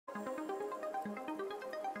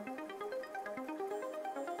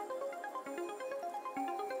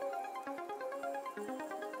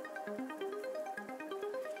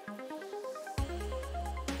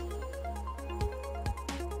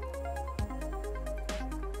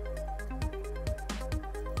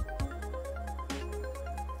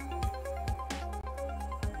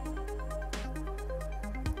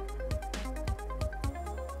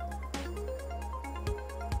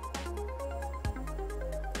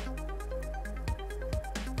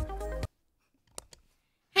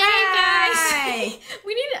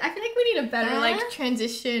better like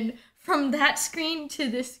transition from that screen to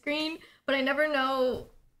this screen, but I never know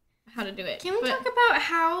how to do it. Can we talk about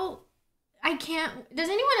how does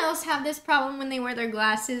anyone else have this problem when they wear their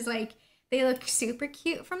glasses? Like, they look super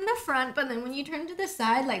cute from the front, but then when you turn to the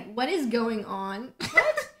side, like, what is going on? What?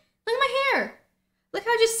 Look at my hair. Look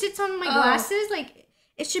how it just sits on my glasses. Like,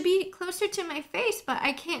 it should be closer to my face, but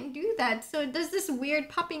I can't do that. So it does this weird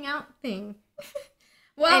popping out thing.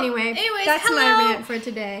 Well, anyways, that's my rant for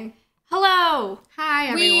today. Hello. Hi,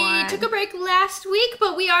 everyone. We took a break last week,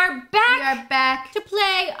 but we are back. We are back to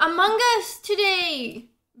play Among Us today.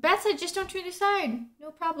 Beth said, just don't turn to the side.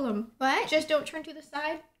 No problem. What? Just don't turn to the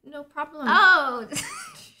side. No problem. Oh.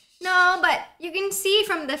 No, but you can see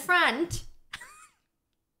from the front.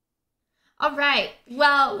 All right.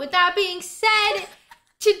 Well, with that being said,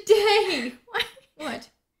 today... What?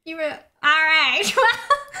 You were... All right.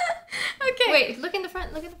 Okay. Wait, look in the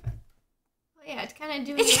front. Look in the front. Oh, yeah, it's kind of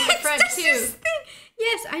doing it in the front, too.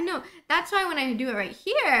 Yes, I know. That's why when I do it right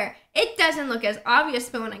here, it doesn't look as obvious,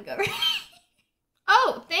 but when I go right here...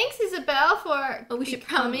 Oh, thanks, Isabel, for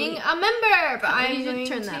becoming a member. But I'm going to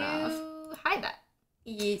turn that off. Hide that.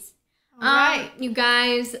 Yes. All right, you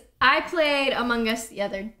guys. I played Among Us the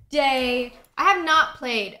other day. I have not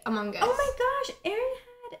played Among Us. Oh my gosh, Aaron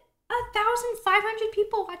had 1,500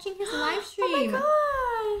 people watching his live stream. Oh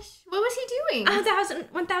my gosh. What was he doing?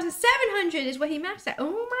 1,700 is what he maxed at.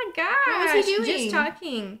 Oh my gosh. What was he doing? Just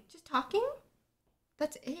talking. Just talking?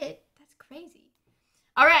 That's it? That's crazy.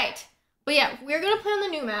 All right. But yeah, we're going to play on the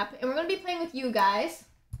new map, and we're going to be playing with you guys.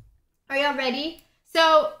 Are y'all ready?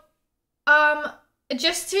 So,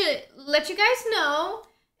 just to let you guys know,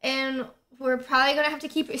 and we're probably going to have to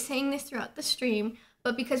keep saying this throughout the stream,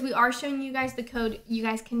 but because we are showing you guys the code, you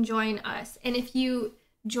guys can join us. And if you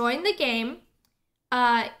join the game,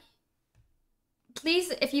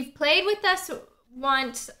 please, if you've played with us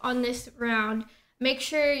once on this round, make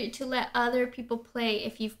sure to let other people play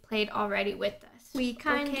if you've played already with us. We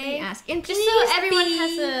kindly ask. And just so everyone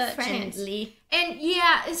has a friendly. chance. And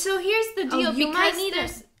yeah, so here's the deal. You might because need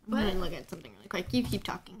there's... Let me look at something really quick. You keep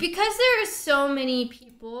talking. Because there are so many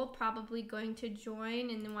people probably going to join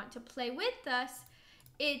and want to play with us,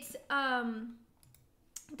 it's,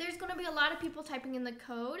 there's going to be a lot of people typing in the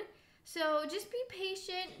code. So just be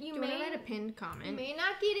patient. You may write a pinned comment. You may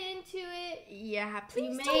not get into it. Yeah,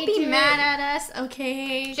 please don't be mad at us,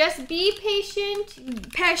 okay? Just be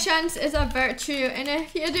patient. Patience is a virtue, and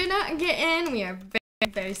if you do not get in, we are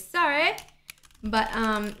very, very sorry. But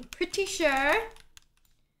pretty sure.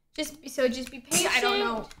 Just be patient. I don't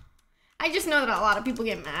know. I just know that a lot of people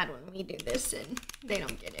get mad when we do this and they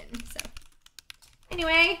don't get in. So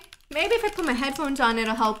anyway, maybe if I put my headphones on,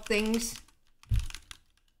 it'll help things.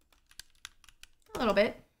 A little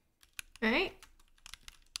bit. Alright?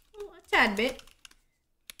 A tad bit.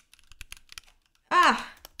 I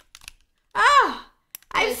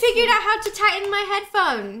figured out how to tighten my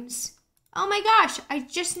headphones. Oh my gosh, I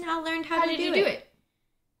just now learned how to do it. How did you do it?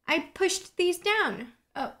 I pushed these down.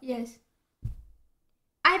 Oh, yes.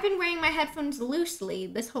 I've been wearing my headphones loosely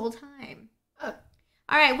this whole time. Oh.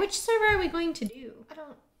 Alright, which server are we going to do? I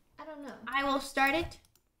don't know. I will start it.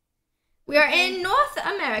 We are in North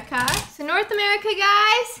America. So North America,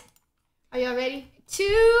 guys. Are y'all ready?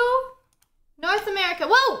 To North America.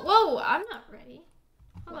 Whoa, I'm not ready.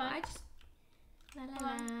 Hold on.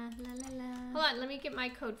 Hold on, let me get my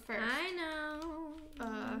code first. I know.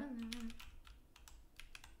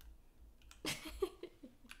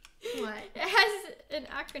 What? It has an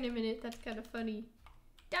acronym in it. That's kind of funny.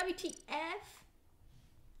 WTF.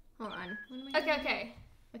 Hold on.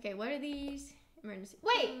 Okay, what are these? Emergency.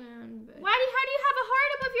 Wait. How do you have a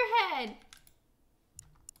heart above your head?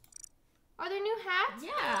 Are there new hats?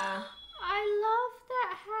 Yeah. I love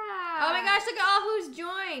that hat. Oh my gosh, look at all who's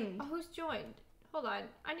joined. Oh, who's joined? Hold on.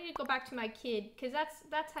 I need to go back to my kid because that's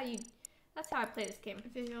how I play this game.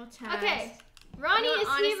 Visual task. Okay. Ronnie is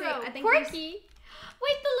honestly, hero. I think Porky.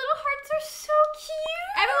 Wait, the little hearts are so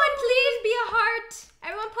cute. Everyone please be a heart.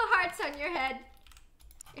 Everyone put hearts on your head.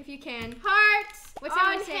 If you can. Hearts. What's on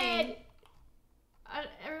everyone saying? head.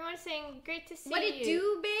 Everyone's saying, great to see you. What it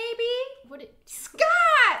do, baby?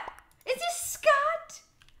 Scott! Is this Scott?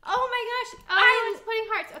 Oh my gosh. I was putting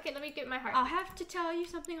hearts. Okay, let me get my heart. I'll have to tell you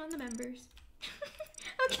something on the members.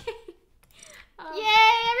 Okay.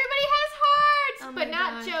 Yay, everybody has hearts! Oh but my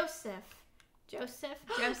not gosh. Joseph. Joseph.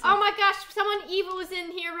 Oh my gosh, someone evil is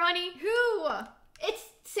in here, Ronnie. Who? It's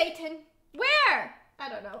Satan. Where? I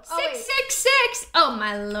don't know. 666. Oh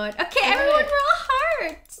my lord. Okay, everyone roll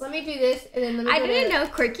hearts. Let me do this and then let me I didn't know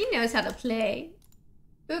Quirky knows how to play.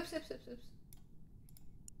 Oops.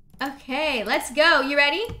 Okay, let's go. You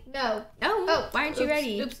ready? No. Oh, why aren't you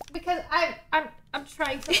ready? Oops. Because I'm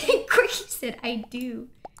trying something. Quirky said, I do.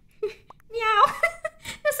 Meow.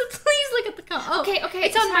 Nessa, please look at the comment. Oh, Okay.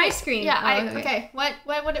 It's on my screen. Yeah. Oh, Okay. What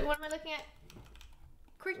am I looking at?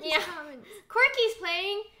 Quirky's Yeah. comments. Quirky's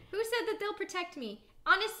playing. Who said that they'll protect me?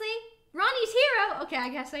 Honestly, Ronnie's hero. Okay, I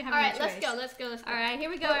guess I have All no right. choice. Let's go. All right, here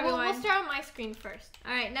we go, We'll everyone. start on my screen first.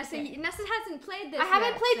 All right, Nessa. Okay. Nessa hasn't played this. I haven't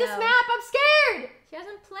yet, played this so- map. I'm scared. She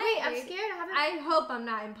hasn't played. Wait, I'm scared. I haven't. I hope I'm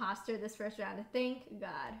not imposter this first round. Thank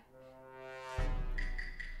God.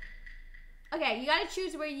 Okay, you gotta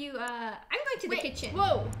choose where you. I'm going to the kitchen.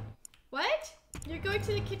 Whoa. What? You're going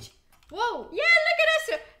to the kitchen? Whoa. Yeah, look at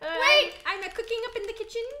us. Wait. I'm cooking up in the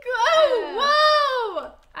kitchen.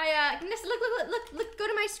 Whoa. Nessa, look. Go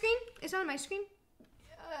to my screen. It's on my screen.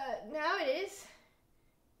 Now it is.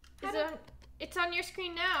 It's on your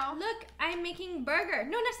screen now. Look, I'm making burger.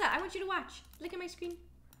 No, Nessa, I want you to watch. Look at my screen.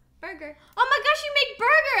 Burger. Oh my gosh, you make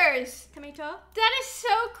burgers. Tomato. That is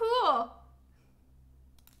so cool.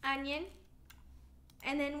 Onion.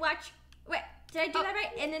 And then watch. Wait, did I do that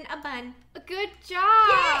right? And then a bun. Good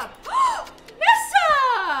job.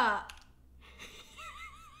 Nessa!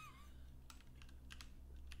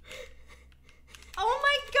 Oh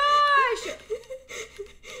my gosh!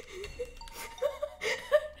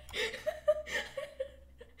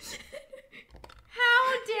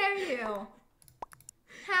 How dare you?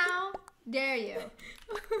 How dare you?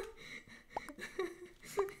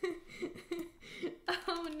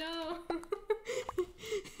 Oh no.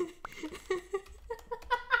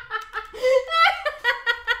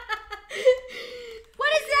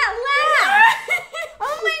 What is that laugh?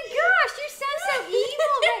 Oh my gosh, you sound so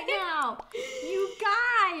evil right now. You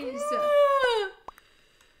guys.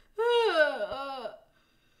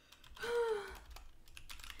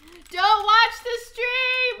 Don't watch the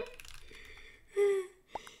stream.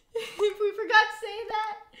 We forgot to say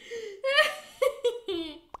that.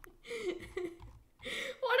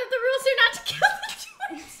 One of the rules are not to kill the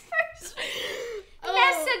twins first.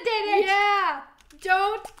 Nessa did it. Yeah.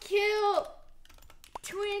 Don't kill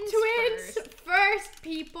Twins first,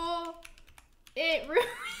 people. It ruins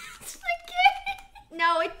the game.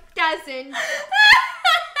 No, it doesn't.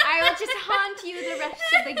 I will just haunt you the rest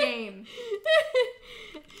of the game.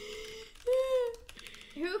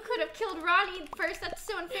 Who could have killed Ronnie first? That's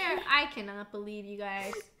so unfair. I cannot believe you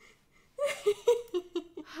guys.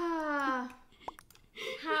 How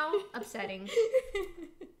upsetting.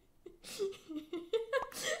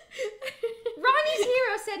 Ronnie's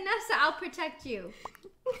hero said, Nessa, I'll protect you.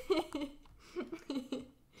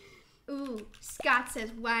 Ooh, Scott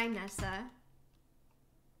says, why, Nessa?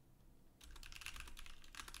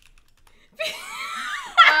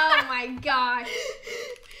 Oh my gosh.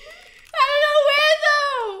 I don't know where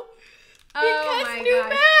though. Oh Because my new gosh.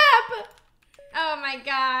 map. Oh my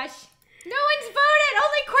gosh. No one's voted.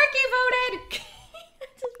 Only Quirky voted. I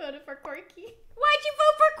just voted for Quirky. Why'd you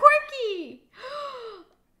vote for Quirky?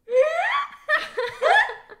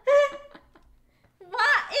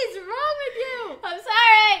 What is wrong with you? I'm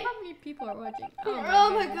sorry. How many people are watching?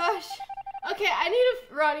 Oh my goodness. gosh. Okay, I need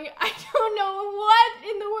a Ronnie. I don't know what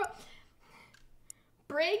in the world.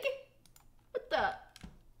 Brig?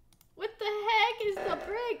 What the heck is the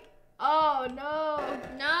brig? Oh no.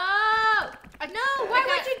 No. No, why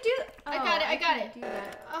would you do? I got it. I got can't it. Do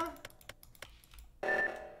that.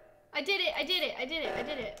 I did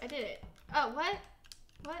it. Oh, what?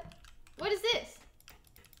 What is this?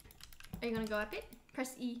 Are you gonna go up it?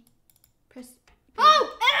 Press E. Press.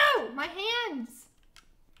 Oh, ow! My hands.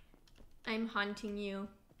 I'm haunting you.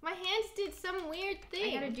 My hands did some weird I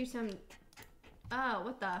thing. gotta do some. Oh,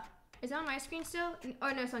 what the? Is it on my screen still?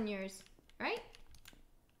 Oh no, it's on yours. Right?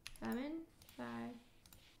 7, 5.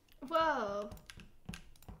 Whoa.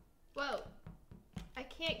 I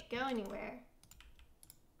can't go anywhere.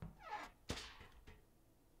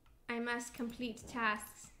 I must complete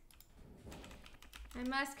tasks. I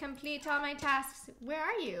must complete all my tasks. Where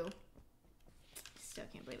are you? Still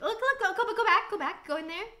can't believe it. Look, go back. Go in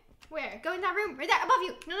there. Where? Go in that room. Right there, above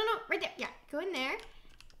you. No, right there. Yeah, go in there.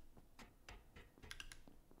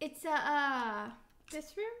 It's,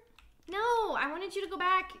 This room? no, I wanted you to go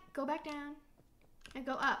back. Go back down. And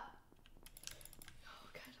go up. Oh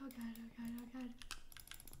god.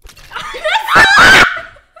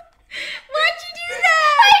 Why'd you do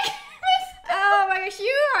that? Oh my gosh,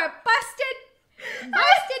 you are busted.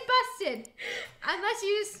 Busted. Unless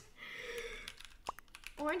you just...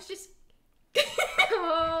 Orange just...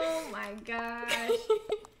 Oh my gosh.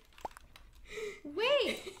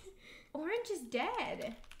 Wait. Orange is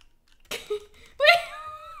dead. Wait.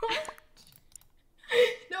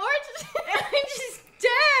 The orange is Orange is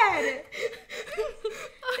dead.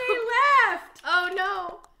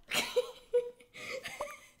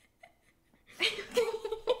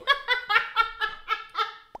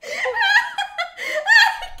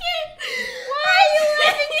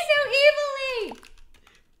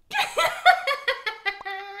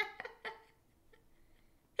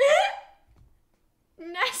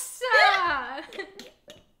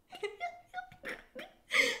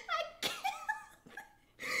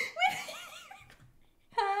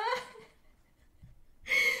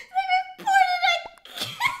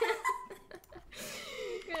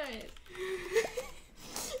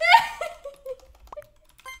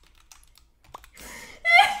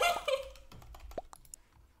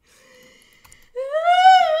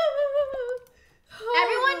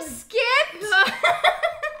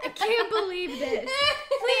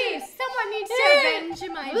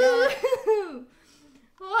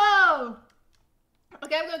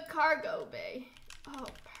 Okay, I'm going cargo bay. Oh,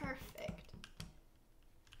 perfect.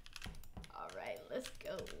 All right, let's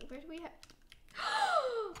go. Where do we have?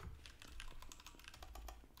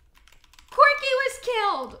 Corky was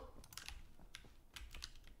killed.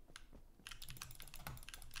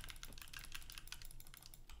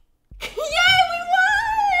 Yay,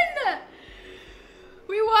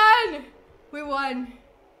 we won! We won.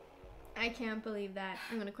 I can't believe that.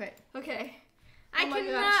 I'm gonna quit. Okay. I Oh my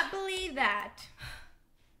cannot believe that.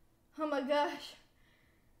 Oh my gosh.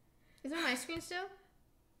 Is it on my screen still?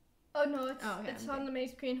 Oh no, it's Oh, okay, it's okay. on the main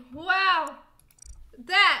screen. Wow.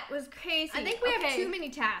 That was crazy. I think we have Okay. too many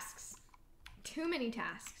tasks. Too many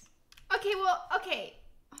tasks. Okay, well, okay.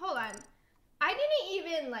 Hold on. I didn't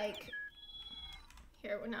even like.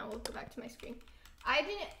 Here, now we'll go back to my screen. I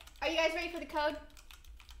didn't. Are you guys ready for the code?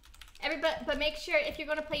 Everybody, but make sure if you're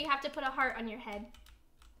gonna play, you have to put a heart on your head.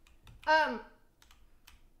 I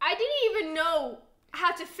didn't even know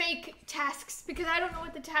how to fake tasks because I don't know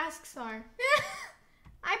what the tasks are.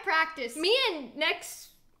 I practiced. Me and Next,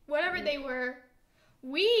 whatever they were,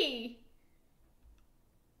 we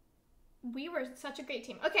were such a great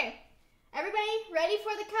team. Okay, everybody ready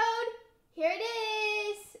for the code? Here it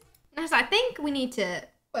is. Ness, I think we need to.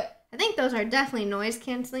 What? I think those are definitely noise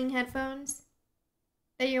canceling headphones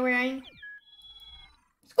that you're wearing.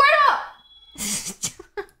 Squirtle!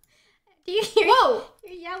 Do you hear? Whoa!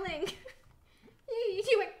 You're yelling.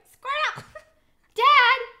 You went Squirtle.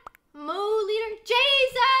 Dad! Moo leader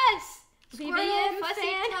Jesus! VVM Squirtle, Fussy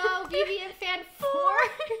fan. Toe, VVM fan 4.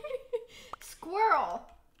 Squirrel.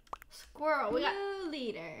 Squirrel. We got. Blue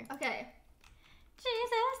leader. Okay.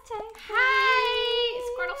 Jesus, take Hi!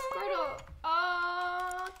 Squirtle, Squirtle.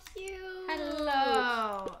 Oh, cute.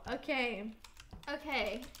 Hello. Okay.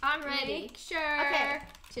 Okay, I'm ready. Make sure Okay.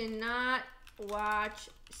 to not watch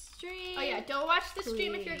stream. Oh yeah, don't watch the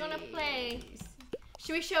stream if you're gonna play. please.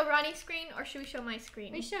 Should we show Ronnie's screen or should we show my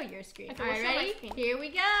screen? We show your screen. Okay, All we'll right, show my ready? screen. Here we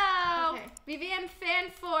go. Okay. VVM Fan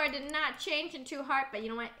 4 did not change into heart, but you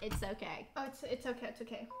know what? It's okay. Oh, it's okay, it's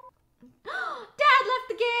okay. Dad left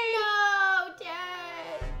the game. No,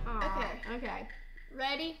 Dad. Aw, Okay. Okay.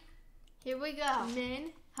 Ready? Here we go.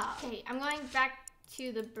 Min Hub. Okay, I'm going back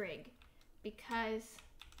to the brig because.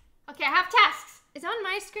 Okay, I have tasks. It's on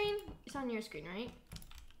my screen. It's on your screen, right?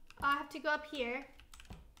 I have to go up here.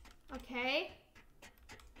 Okay.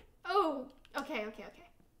 Oh. Okay.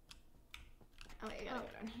 Oh, wait, I gotta go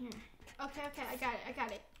down here. Okay. I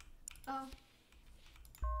got it. Oh.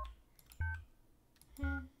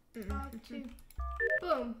 Mm-hmm. Two.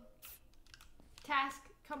 Boom. Task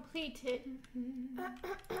completed.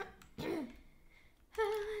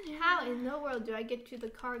 How in the world do I get to the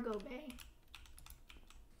cargo bay?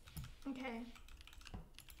 Okay.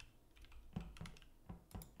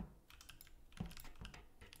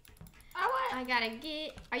 I gotta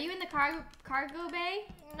get. Are you in the cargo bay?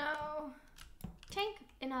 No. Tank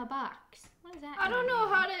in a box. What is that? I don't know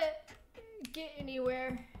how to get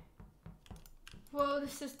anywhere. Whoa,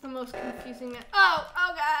 this is the most confusing. Oh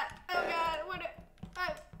God. What?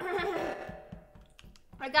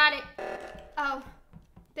 I got it. Oh.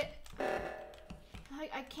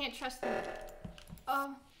 I can't trust them.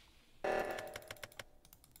 Oh.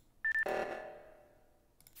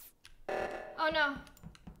 Oh no.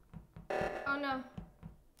 Oh no.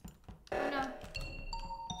 Oh no.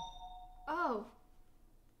 Oh.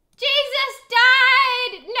 Jesus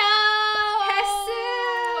died! No!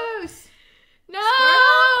 Jesus! No!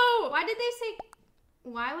 Why did they say?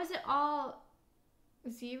 Why was it all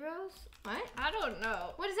zeros? What? I don't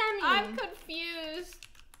know. What does that mean? I'm confused.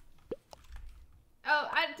 Oh,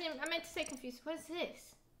 I meant to say confused. What is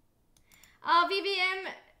this?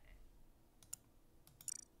 VVM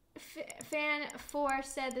Fan 4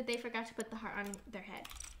 said that they forgot to put the heart on their head.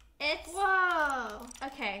 It's Whoa.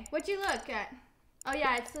 okay. What'd you look at? Oh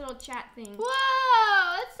yeah, it's a little chat thing.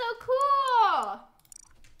 Whoa, that's so cool.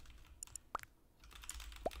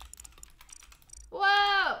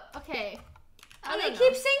 Whoa. Okay. I Oh, they don't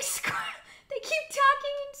keep know. saying Squirtle. They keep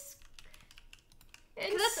talking in.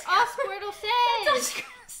 'Cause that's all Squirtle says. That's all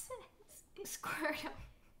Squirtle says. Squirtle.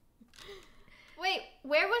 Wait,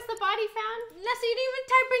 where was the body found? Nessa, you didn't even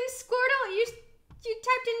type in Squirtle. You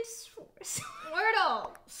typed in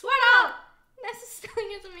Squirtle. Squirtle. Nessa's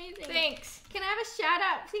spelling is amazing. Thanks. Can I have a shout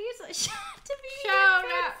out, please? Shout out to VVM Shout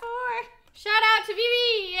Fan out. 4. Shout out to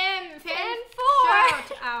VVM Fan 4.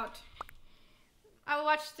 Shout out. I will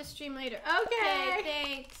watch the stream later. Okay.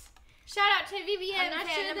 Thanks. Shout out to VVM I'm not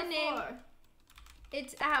fan sure the number name. 4.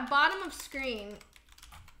 It's at bottom of screen.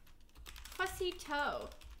 Fussy Toe.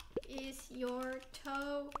 Is your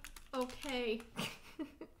toe okay?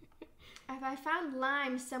 If I found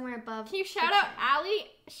lime somewhere above. Can you shout out Allie?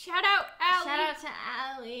 Shout out Allie. Shout out to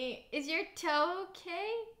Allie. Is your toe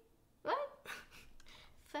okay? What?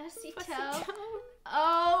 Fussy Fussy toe. toe?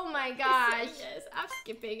 Oh my gosh. Yes, I'm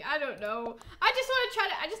skipping. I don't know. I just want to try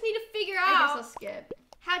to. I just need to figure I guess out I'll skip.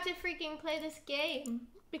 how to freaking play this game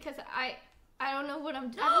because I don't know what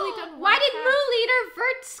I'm doing. I've only done Why one did task. Moo Leader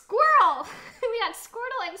vert Squirrel? We got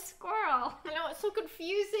Squirtle and Squirrel. I know, it's so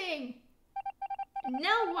confusing.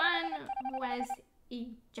 No one was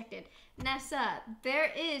ejected. Nessa,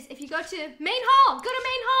 there is, if you go to main hall, go to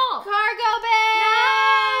main hall. Cargo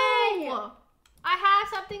bay! No! I have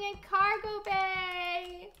something in cargo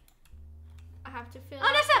bay. I have to fill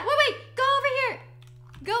Oh, Nessa, wait, go over here.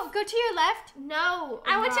 Go to your left. No.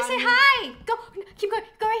 I want to say Ronnie. hi. Go, keep going.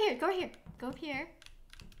 Go right here. Go right here. Go up here.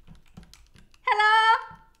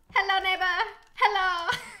 Hello. Hello, neighbor. Hello.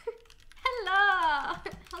 Hello.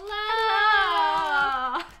 Hello.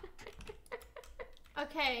 Hello.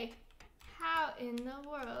 Okay. How in the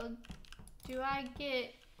world do I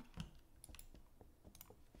get...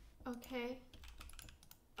 Okay.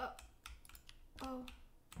 Oh. Oh.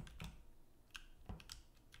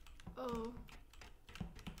 Oh.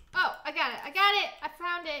 Oh, I got it. I got it. I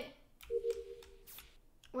found it.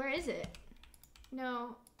 Where is it?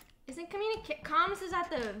 No. Isn't comms is at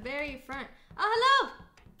the very front. Oh, hello.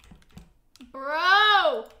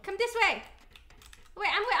 Bro! Come this way. Wait,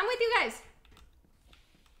 I'm with you guys.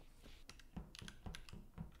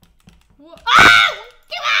 Ah!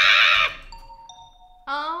 Come on!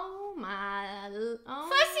 Oh my. Oh.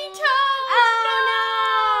 Fussy toe! Oh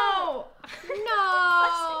no!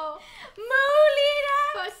 no. Moo Leader.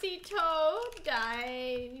 Fussy toe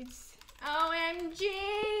dies.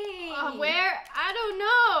 OMG. Where? I don't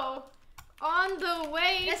know. On the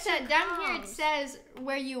way That's to it. Down here it comms. says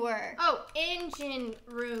where you were. Oh, engine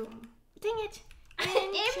room. Dang it.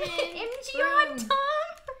 MG room. on Tom.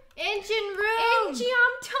 Engine room. MG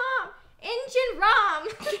on Tom. Engine ROM.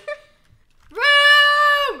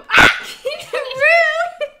 room. Ah!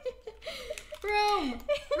 room.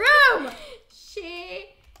 Room. She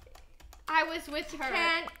I was with her.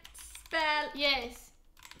 can't spell. Yes.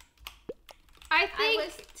 I think I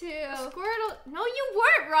was too. Squirtle. No, you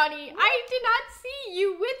weren't, Ronnie. I did not see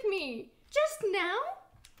you with me. Just now?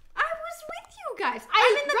 I was with you guys.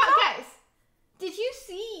 I'm in the car. Guys, did you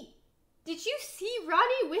see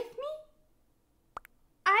Ronnie with me?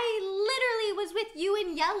 I literally was with you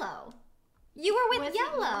in yellow. You were with Was it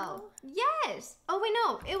yellow. Yes. Oh wait,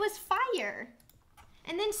 no, it was fire.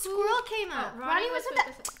 And then Squirrel came out. Ronnie was with that.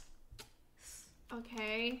 us.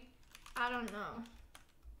 Okay. I don't know.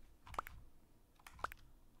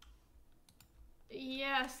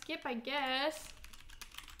 Yeah, skip, I guess.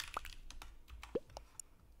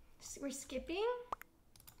 We're skipping?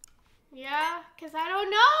 Yeah, because I don't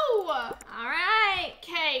know. All right.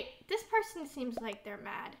 Okay, this person seems like they're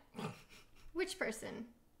mad. Which person?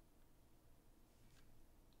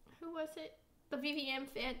 Who was it? The VVM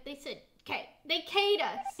fan. They said, okay, they K'd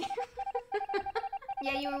us.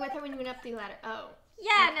 Yeah, you were with her when you went up the ladder. Oh.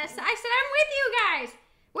 Yeah, Nessa. I said I'm with you guys.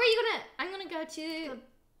 Where are you gonna? I'm gonna go to.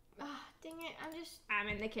 Dang it, I'm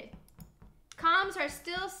in the kid. Comms are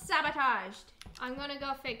still sabotaged. I'm gonna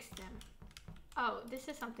go fix them. Oh, this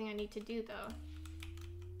is something I need to do though.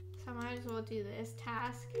 So I might as well do this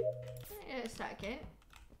task. Wait a second.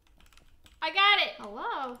 I got it!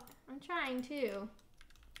 Hello. I'm trying to.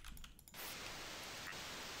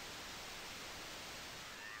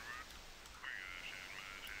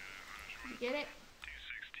 You get it?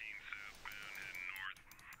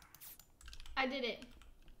 I did it.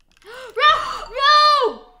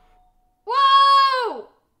 No! Whoa!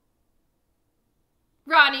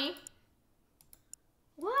 Ronnie,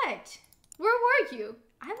 What? where were you?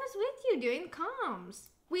 I was with you doing comms.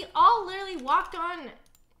 We all literally walked on.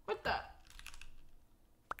 What the?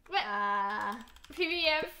 What?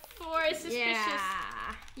 PVM 4 is suspicious.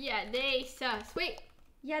 Yeah. Yeah, they sus. Wait,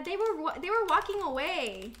 Yeah, they were walking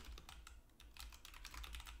away.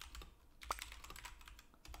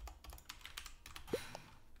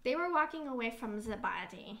 They were walking away from the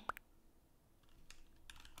body.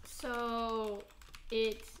 so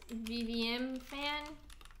it's VVM fan?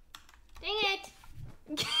 Dang it!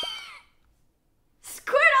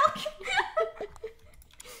 Squirtle!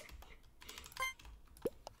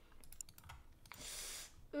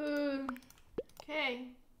 Ooh. Okay,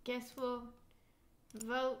 guess we'll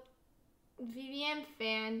vote VVM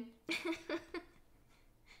fan.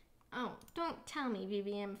 Oh, don't tell me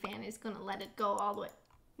VVM fan is gonna let it go all the way.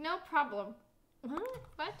 No problem. What?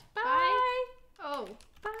 What? Bye. Oh.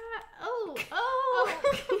 Bye. Oh. Oh.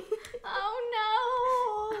 Oh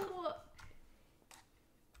no.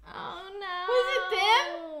 Oh no. Was it them?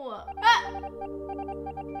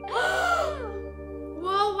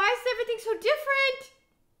 Whoa, why is everything so different?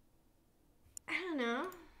 I don't know.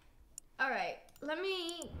 All right, let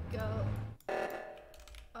me go.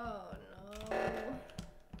 Oh no.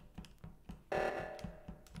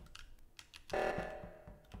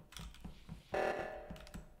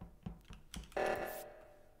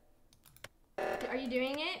 Are you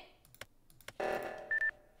doing it?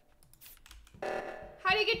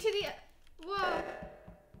 How do you get to the... Whoa.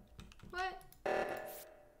 What?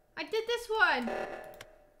 I did this one.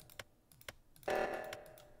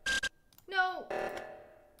 No.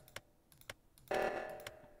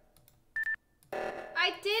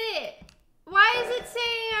 I did it. Why is it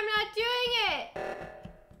saying I'm not doing it?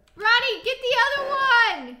 Ronnie, get the other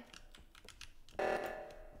one.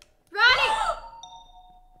 Ronnie.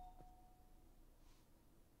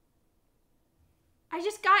 I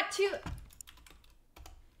just got to...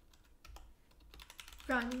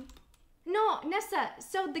 Ronnie. No, Nessa,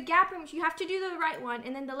 so the gap rooms, you have to do the right one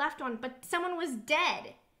and then the left one, but someone was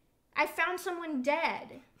dead. I found someone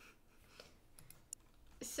dead.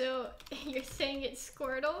 So, you're saying it's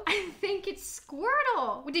Squirtle? I think it's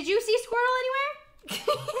Squirtle. Did you see Squirtle anywhere?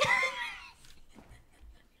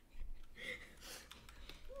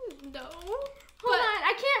 No. Hold on,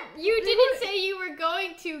 I can't... You didn't say you were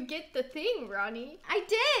going to get the thing, Ronnie. I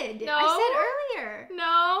did. No. I said earlier.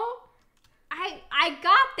 No. I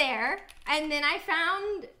got there, and then I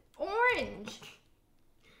found orange.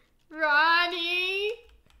 Ronnie.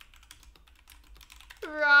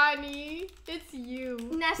 Ronnie, it's you.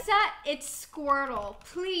 Nessa, it's Squirtle.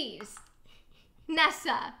 Please.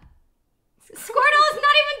 Nessa. Squirtle is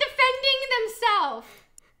not even defending themselves.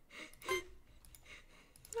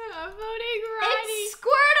 I'm voting Ronnie. It's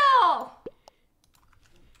Squirtle.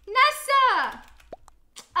 Nessa.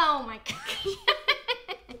 Oh my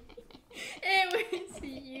god. It was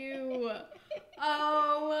you.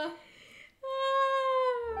 Oh.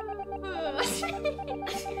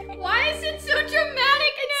 Why is it so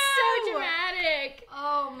dramatic? It's so dramatic.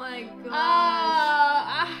 Oh my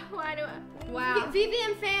gosh. Why do I? Wow.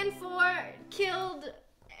 Vivian Fan 4 killed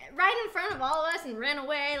right in front of all of us and ran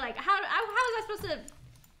away. Like, how was I supposed to...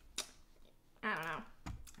 I don't know.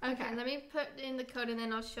 Okay, let me put in the code and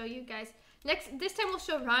then I'll show you guys. This time we'll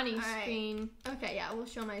show Ronnie's All right. screen. Okay, yeah, we'll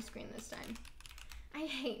show my screen this time. I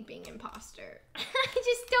hate being imposter. I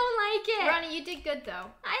just don't like it. Ronnie, you did good though.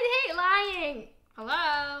 I hate lying.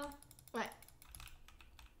 Hello. What?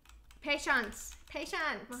 Patience.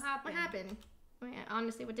 Patience. What happened? What happened? Well, yeah,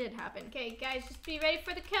 honestly, what did happen? Okay, guys, just be ready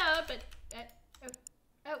for the code. But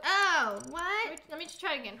Oh, what? let me just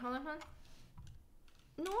try it again. Hold on.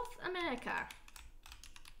 North America.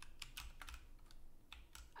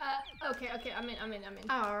 Okay. I'm in.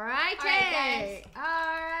 All right, guys. All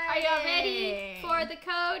right. Are y'all ready for the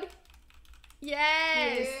code?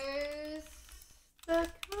 Yes. Here's the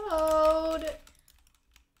code.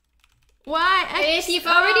 Why? If you've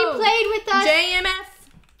already played with us, JMF.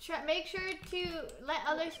 make sure to let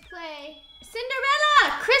others play.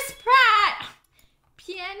 Cinderella. Chris Pratt.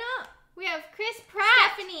 Piano. We have Chris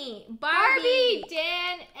Pratt, Stephanie. Barbie,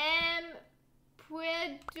 Dan M.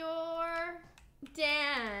 Puedor,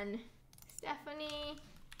 Dan. Stephanie.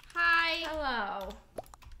 Hi. Hello.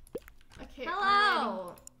 Okay.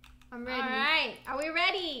 Hello. I'm ready. All right. Are we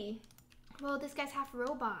ready? Well, this guy's half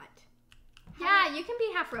robot. Yeah, you can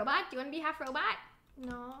be half robot. Do you want to be half robot?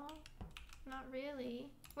 No, not really.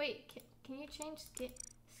 Wait, can you change skin?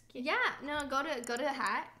 Yeah. No. Go to the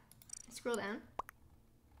hat. Scroll down.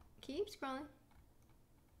 Keep scrolling.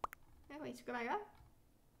 Oh, wait. Scroll back up.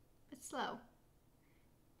 It's slow.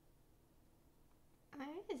 Where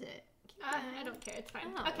is it? I don't care. It's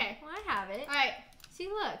fine. Oh, Okay. Well, I have it. All right. See,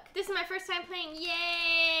 look. This is my first time playing.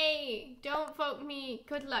 Yay! Don't vote me.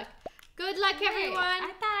 Good luck. Good luck, everyone.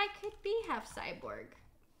 I thought I could be half cyborg.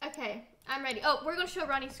 Okay, I'm ready. Oh, we're gonna show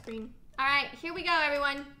Ronnie's screen. All right, here we go,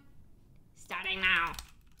 everyone. Starting now.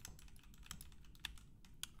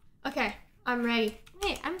 Okay, I'm ready.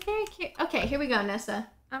 Wait, I'm very curious. Okay, here we go, Nessa.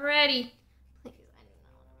 I'm ready. Please, I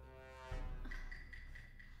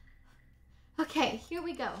don't know. Okay, here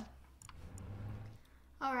we go.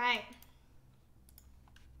 All right.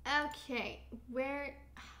 Okay, where...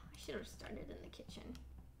 I should have started in the kitchen.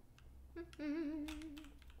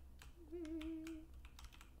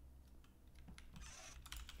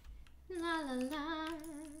 La la la.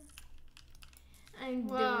 I'm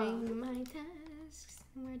doing my tasks.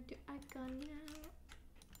 Where do I go now?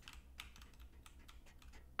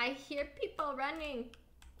 I hear people running.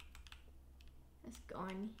 Let's go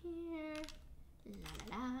in here. La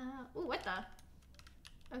la la. Ooh, what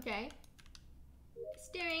the? Okay.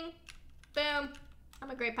 Steering. Boom. I'm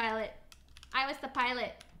a great pilot. I was the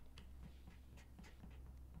pilot.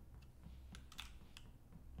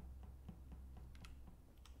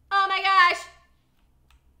 Oh my gosh.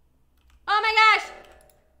 Oh my gosh.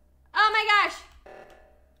 Oh my gosh.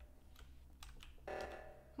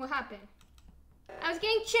 What happened? I was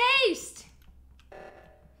getting chased.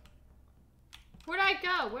 Where'd I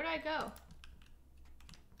go? Where'd I go?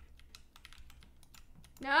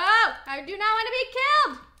 No, I do not want to be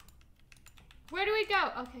killed. Where do we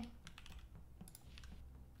go? Okay.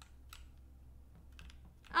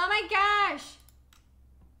 Oh my gosh.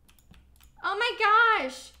 Oh my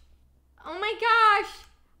gosh. Oh my gosh.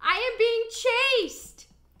 I am being chased.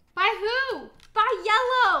 By who? By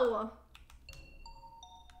yellow.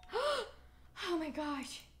 Oh my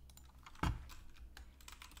gosh.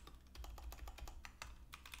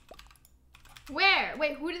 Where?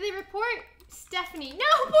 Wait, who did they report? Stephanie.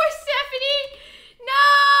 No, poor Stephanie.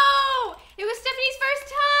 No! It was Stephanie's first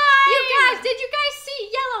time. You guys, did you guys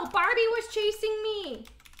see yellow? Barbie was chasing me.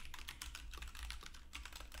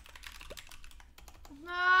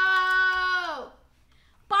 No!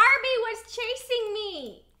 Barbie was chasing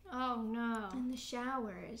me. Oh no. In the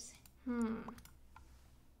showers.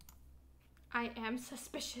 I am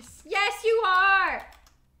suspicious. Yes, you are.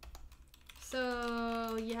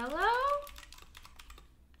 So, yellow?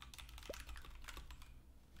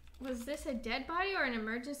 Was this a dead body or an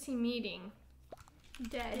emergency meeting?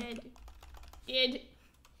 Dead. Dead. I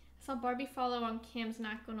saw Barbie follow on Cam's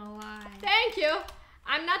not gonna lie. Thank you.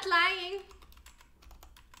 I'm not lying.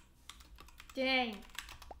 Dang.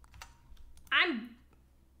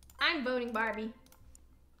 I'm voting Barbie.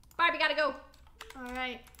 Barbie gotta go. All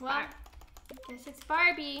right. Well, guess it's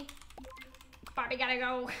Barbie. Barbie gotta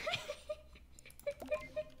go.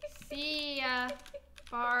 See ya,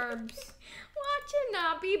 Barbs. Watch it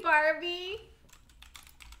not be Barbie.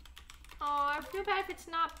 Oh, I feel bad if it's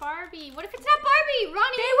not Barbie. What if it's not Barbie,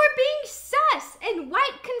 Ronnie? They were being sus, and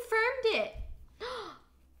White confirmed it.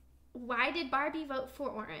 Why did Barbie vote for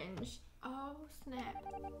orange? Oh, snap.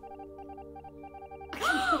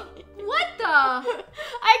 What the?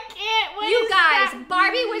 I can't. What you guys,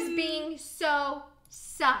 Barbie was being so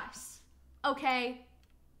sus. Okay?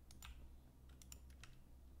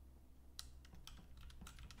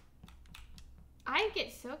 I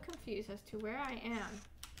get so confused as to where I am.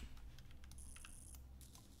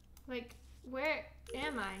 Like, where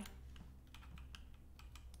am I?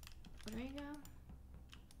 Where do I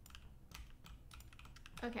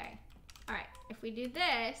go? Okay. Alright, if we do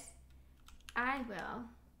this, I will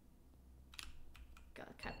go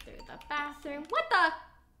cut through the bathroom. What the?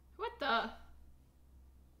 What the?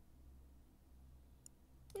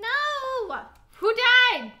 No! Who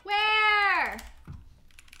died? Where?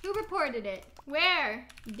 Who reported it? Where?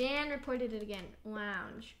 Dan reported it again.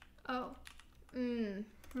 Lounge. Oh. See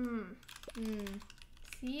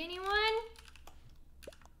anyone?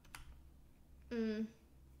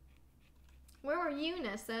 Where were you,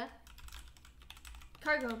 Nessa?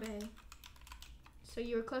 Cargo bay. So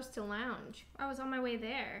you were close to lounge. I was on my way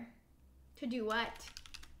there. To do what?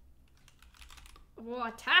 Well,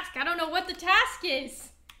 a task. I don't know what the task is.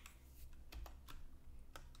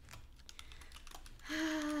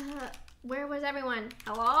 Where was everyone?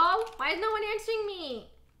 Hello? Why is no one answering me?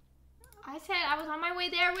 I said I was on my way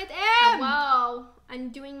there with M. Hello. I'm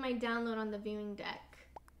doing my download on the viewing deck.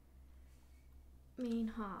 Main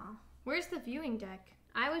hall. Where's the viewing deck?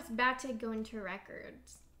 I was about to go into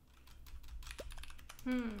records.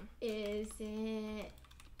 Is it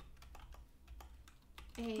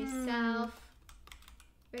a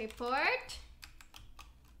self-report?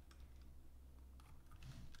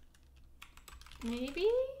 Maybe?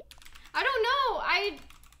 I don't know.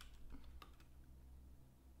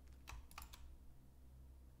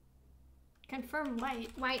 Confirm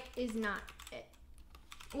White. White is not it.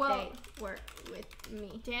 Well, they work with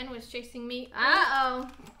me. Dan was chasing me. Uh-oh.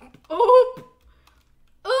 Oop.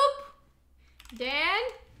 Oop. Dan?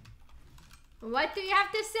 What do you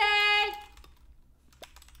have to say?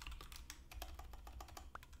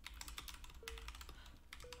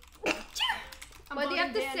 What do you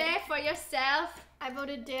have to say for yourself? I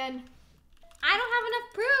voted Dan. I don't have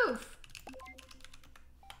enough proof.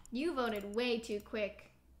 You voted way too quick.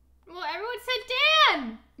 Well, everyone said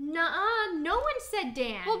Dan. Nuh-uh, no one said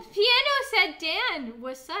Dan. Well, Piano said Dan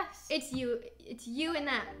was sus. It's you. It's you and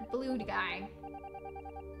that blue guy.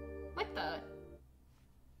 What the?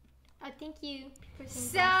 Oh, thank you.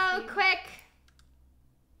 So quick.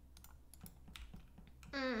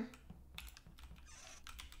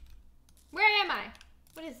 Where am I?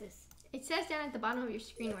 What is this? It says down at the bottom of your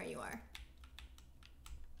screen where you are.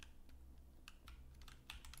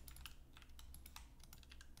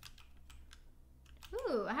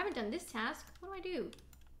 Ooh, I haven't done this task. What do I do?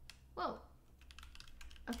 Whoa.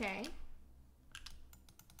 Okay.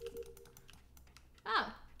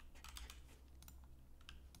 Oh.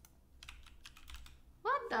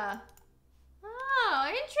 What the? Oh,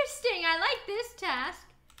 interesting. I like this task.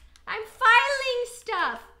 I'm filing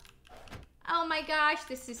stuff. Oh my gosh,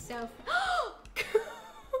 this is so...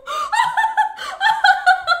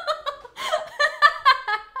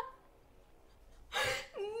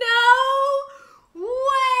 No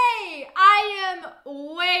way! I am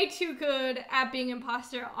way too good at being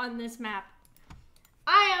imposter on this map.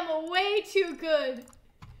 I am way too good.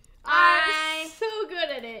 I'm so good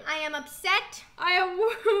at it. I am upset. I am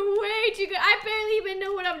way too good. I barely even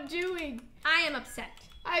know what I'm doing. I am upset.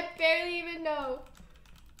 I barely even know.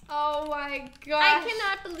 Oh my gosh. I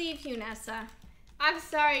cannot believe you, Nessa. I'm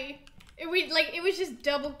sorry. It was just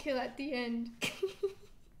double kill at the end.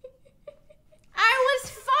 I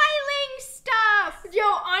was filing stuff. Yo,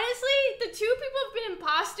 honestly, the two people who've been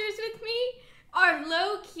imposters with me are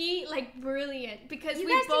low-key, like, brilliant. Because You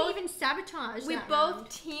we guys both... didn't even sabotage We that both round.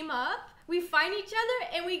 team up, we find each other,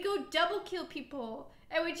 and we go double kill people.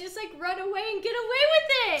 And we just like run away and get away with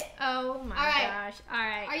it. Oh my gosh.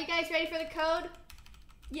 Alright. Are you guys ready for the code?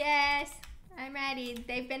 Yes. I'm ready.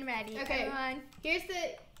 They've been ready. Okay. Everyone. Here's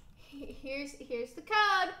the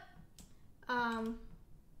code.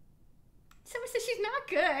 Someone says she's not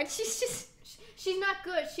good. She's not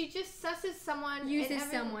good. She just susses someone. Uses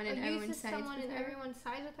someone and everyone uses sides someone with and her. everyone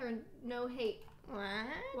sides with her. No hate. What?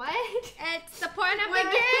 What? It's the point of Wait,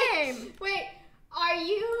 the game. Wait, are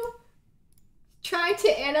you trying to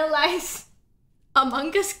analyze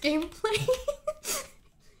Among Us gameplay?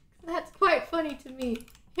 That's quite funny to me.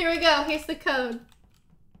 Here we go. Here's the code.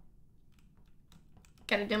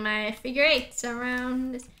 Gotta do my figure eights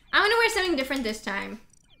around this. I'm gonna wear something different this time.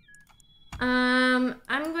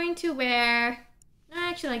 I'm going to wear... I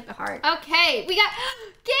actually like the heart. Okay, we got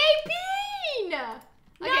Gay Bean!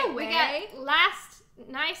 No we way. got last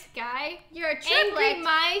nice guy. You're a triplet. Angry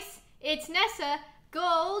Mice. It's Nessa.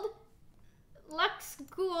 Gold. Lux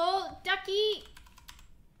Ghoul. Ducky.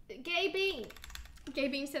 Gay Bean. Gay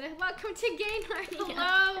Bean said, welcome to Gay Narnia.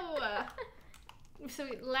 Hello. So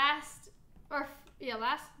last.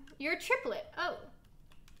 You're a triplet. Oh.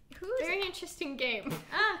 Who's... Very interesting game.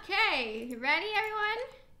 Okay, ready everyone?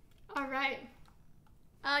 Alright.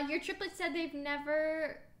 Your triplet said they've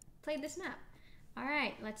never played this map.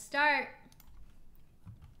 Alright, let's start.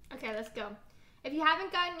 Okay, let's go. If you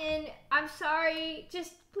haven't gotten in, I'm sorry.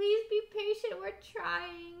 Just please be patient. We're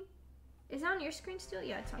trying. Is it on your screen still?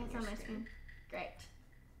 Yeah, it's on It's your on my screen. screen. Great.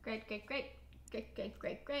 Great, great, great. Great, great,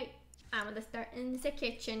 great, great. I'm gonna start in the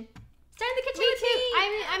kitchen. Start in the kitchen Me with too. me.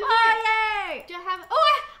 I'm oh, here. yay! Do I have...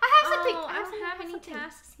 Oh, I have something. Oh, I don't have any something.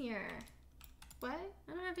 tasks here. What?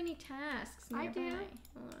 I don't have any tasks. I do. nearby.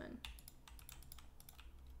 Hold on.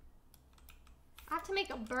 I have to make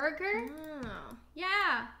a burger? Oh,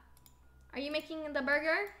 yeah. Are you making the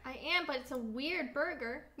burger? I am, but it's a weird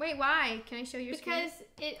burger. Wait, why? Can I show your screen? Because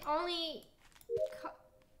it only...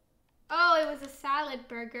 Oh, it was a salad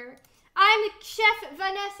burger. I'm Chef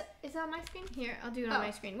Vanessa. Is that on my screen? Here, I'll do it on Oh.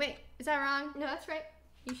 my screen. Wait, is that wrong? No, that's right.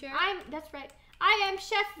 You sure? That's right. I am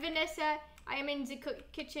Chef Vanessa. I am in the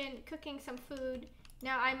kitchen cooking some food.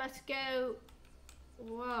 Now I must go.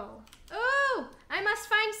 Whoa. Ooh! I must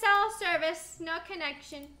find cell service. No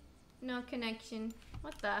connection. No connection.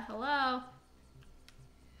 What the? Hello?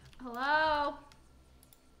 Hello?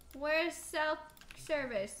 Where's cell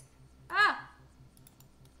service? Ah!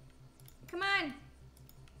 Come on.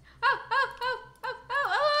 Oh, oh, oh, oh, oh,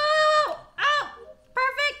 oh, oh!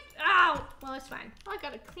 Perfect! Oh! Well, it's fine. Oh, I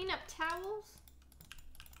gotta clean up towels.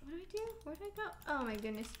 What do I do? Where did I go? Oh my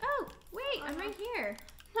goodness. Oh, wait, I'm right here.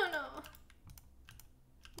 No, no.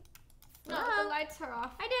 No, Hello? the lights are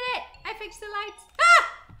off. I did it! I fixed the lights. Ah!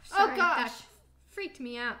 Oh, gosh. That freaked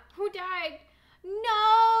me out. Who died? No!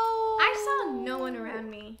 I saw no one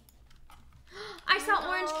around me. I saw No.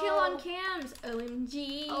 Orange kill on cams.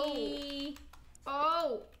 OMG.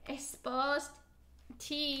 Oh, Exposed.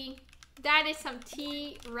 tea. That is some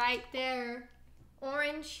tea right there.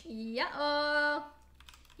 Orange. Yeah-oh.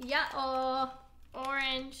 Yeah-oh.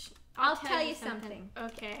 Orange. I'll tell you something.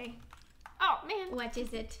 Okay. Oh, man. What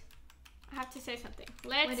is it? I have to say something.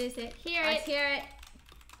 Let's What is it? hear Let's it. hear it.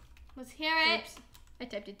 Let's hear it. Oops. I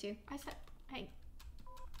typed it too. I said, hey.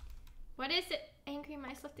 What is it? Angry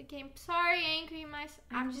Mice left the game. Sorry, Angry Mice.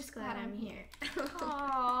 I'm just glad I'm here.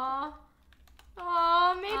 Aww.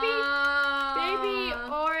 Aww, maybe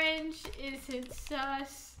Orange isn't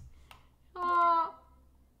sus. Aww.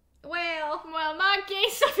 Well. Well, my gay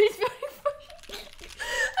stuff is very funny.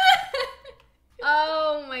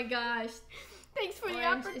 Oh my gosh. Thanks for the Well.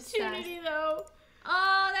 opportunity, though.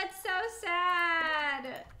 Oh, that's so sad.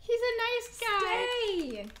 He's a nice guy.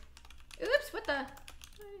 Stay. Oops, what the?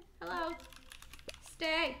 Hello.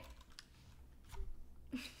 Stay.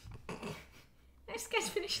 Nice guy's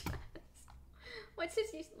finished last. What's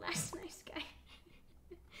his last nice guy?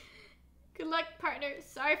 Good luck, partner.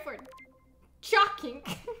 Sorry for choking.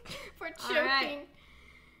 For choking. Right.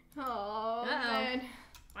 Oh, Uh-oh. man.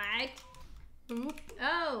 What? Oop.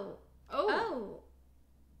 Oh. Oh.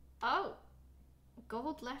 Oh.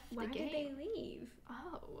 Gold left Why the did game. they leave?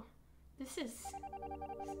 Oh. This is... Oh!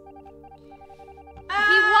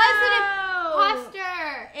 He was an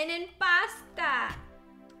imposter! An impasta.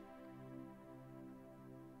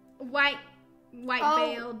 White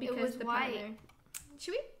bail because it was the white. partner.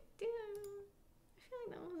 Should we do? I feel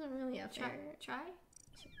like that wasn't really a fair. Try?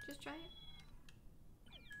 Just try it.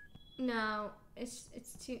 No, it's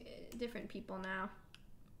two different people now.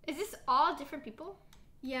 Is this all different people?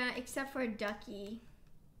 Yeah, except for Ducky.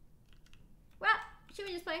 Well, should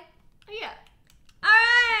we just play? Oh, yeah. All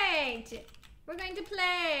right, we're going to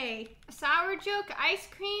play. Sour joke, ice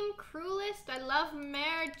cream, cruelest, I love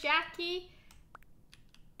Mare, Jackie,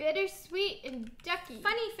 bittersweet, and Ducky.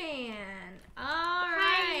 Funny fan. All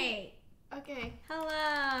right. Okay.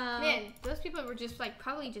 Hello. Man, those people were just like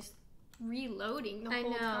probably just reloading the I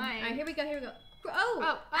whole know. time. All right, here we go. Here we go. Oh,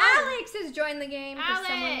 Oh. Alex has joined the game because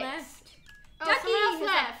someone left. Oh, Ducky someone else has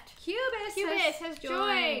left. Cubis has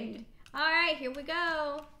joined. All right, here we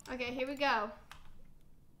go. Okay, here we go.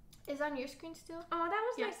 Is it on your screen still? Oh, that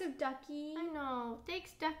was Yes. nice of Ducky. I know.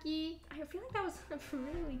 Thanks, Ducky. I feel like that was a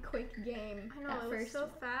really quick game. I know, at it was first. so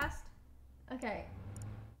fast. Okay.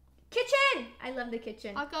 Kitchen! I love the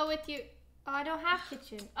kitchen. I'll go with you. Oh, I don't have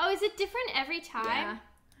kitchen. Oh, is it different every time? Yeah.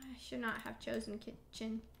 I should not have chosen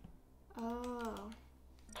kitchen. Oh.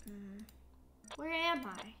 Where am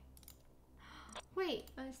I? Wait.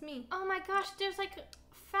 Oh, it's me. Oh my gosh, there's like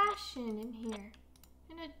fashion in here.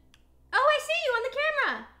 And a... Oh, I see you on the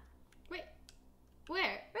camera. Wait.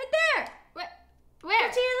 Where? Right there. Where? Go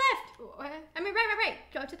Where? to your left. Where? I mean, right.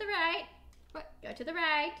 Go to the right. What? Go to the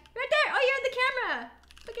right. Right there. Oh, you're in the camera.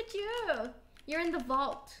 Look at you. You're in the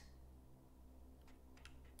vault.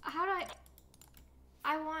 How do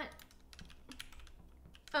I want...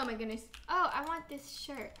 Oh my goodness. Oh, I want this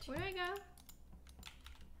shirt. Where do I go?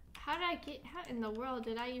 How in the world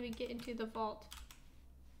did I even get into the vault?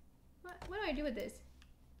 What do I do with this?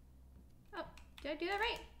 Oh, did I do that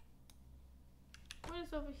right? What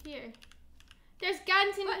is over here? There's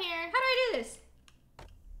guns in What? here. How do I do this?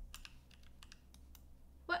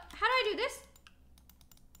 What? How do I do this?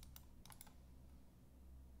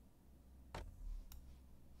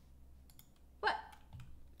 What?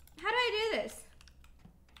 How do I do this?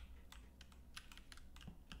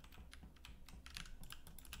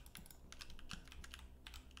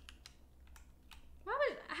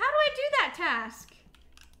 How do I do that task?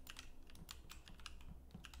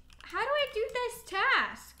 How do I do this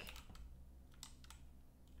task?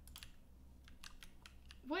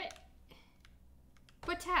 What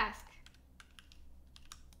task?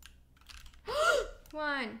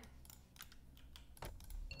 1,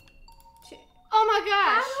 2. Oh my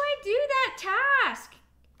How gosh. do I do that task?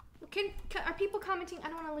 Are people commenting? I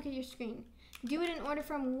don't want to look at your screen. Do it in order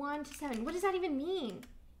from 1 to 7. What does that even mean? You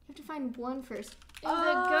have to find 1 first. In the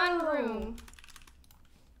gun room.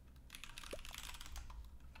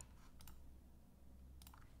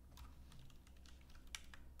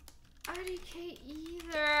 RDK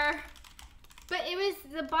either. But it was,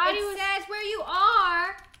 the body It was... says where you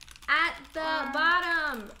are at the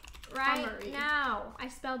bottom right summary. now. I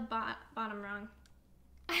spelled bottom wrong.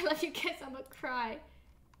 I love you guys, I'm gonna cry.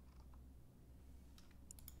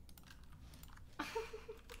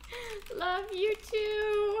 Love you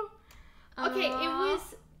too. Okay, it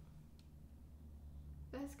was...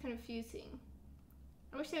 That's confusing.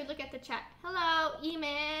 I wish they would look at the chat. Hello,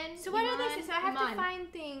 Eman. So what are Iman, these? So I have Iman. to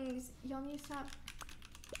find things. Y'all need to stop.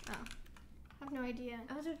 Oh. I have no idea.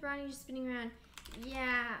 I was with Ronnie just spinning around.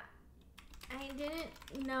 Yeah. I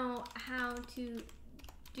didn't know how to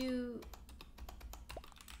do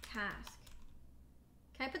task.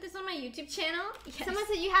 Can I put this on my YouTube channel? Yes. Someone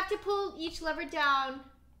said you have to pull each lever down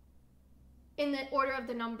in the order of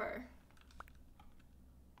the number.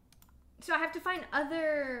 So I have to find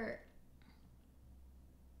other...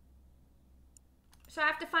 So I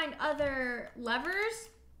have to find other levers?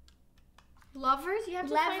 Lovers? You have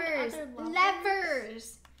to Levers. find other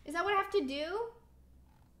Levers. Is that what I have to do?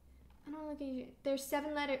 I don't look at you. There's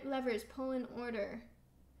 7 levers. Pull in order.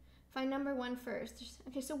 Find number 1 first.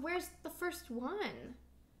 Okay, so where's the first one?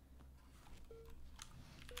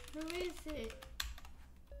 Who is it?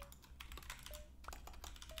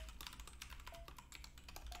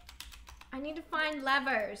 need to find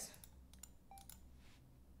levers.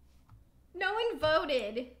 No one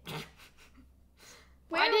voted.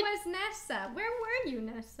 Where was Nessa? Where were you,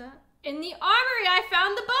 Nessa? In the armory, I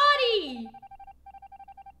found the body.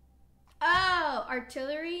 Oh,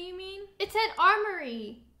 artillery, you mean? It said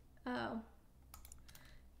armory. Oh.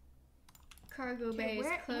 Cargo bay is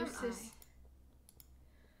closest.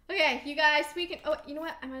 Okay, you guys, we can. Oh, you know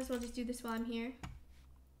what? I might as well just do this while I'm here.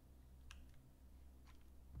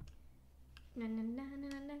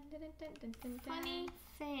 Funny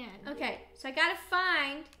fan. Okay, so I gotta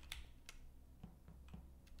find.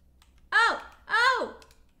 Oh!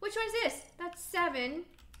 Which one is this? That's 7.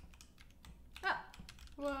 Oh,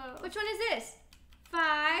 Whoa. which one is this?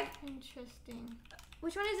 5. Interesting.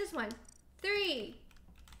 Which one is this one? 3.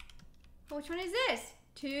 Which one is this?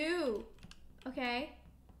 2. Okay.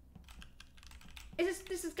 This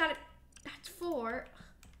has got it. That's 4.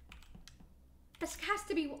 This has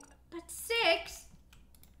to be. That's 6.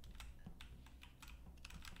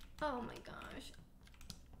 Oh my gosh.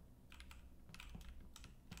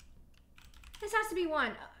 This has to be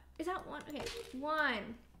 1. Is that 1? Okay,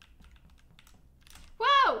 1.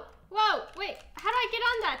 Whoa! Whoa! Wait, how do I get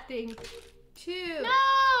on that thing? 2.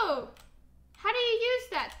 No! How do you use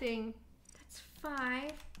that thing? That's 5.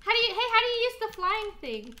 How do you use the flying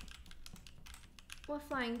thing? What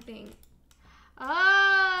flying thing? Oh!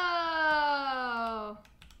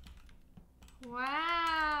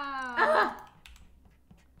 Wow! Ah!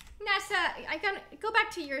 Nessa, I gotta go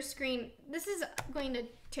back to your screen. This is going to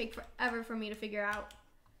take forever for me to figure out.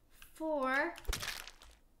 4.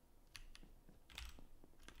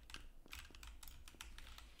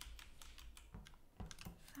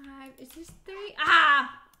 5. Is this 3?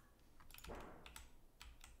 Ah!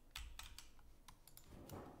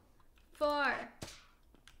 4.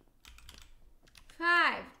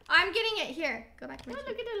 5. I'm getting it. Here, go back to my Oh,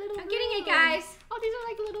 screen. look at the little I'm getting it, rooms. guys. Oh, these are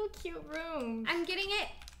like little cute rooms. I'm getting it.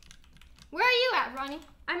 Where are you at, Ronnie?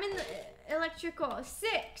 I'm in the electrical.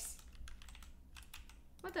 6.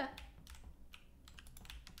 What the?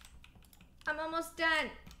 I'm almost done.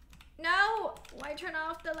 No! Why turn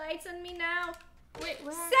off the lights on me now? Wait,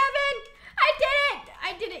 where? 7! I did it!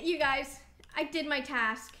 I did it, you guys. I did my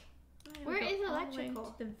task. Where is All the way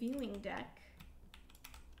electrical? to the viewing deck.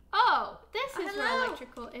 Oh, this is where hello.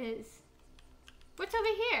 electrical is. What's over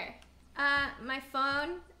here? My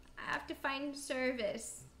phone. I have to find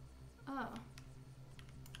service. Oh.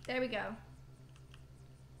 There we go.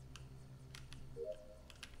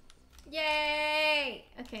 Yay!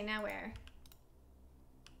 Okay, now where?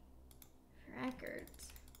 Records.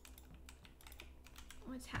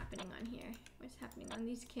 What's happening on here? What's happening on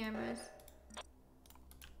these cameras?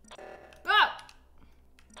 Oh!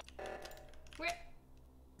 Where?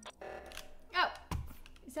 Oh.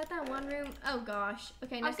 Is that one room? Oh gosh.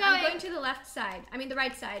 Okay, I'm next going. I'm going to the left side. I mean the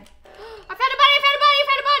right side. I found a body! I found a body! I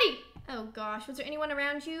found a body! Oh gosh. Was there anyone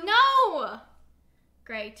around you? No!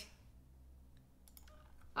 Great.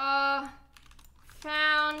 Found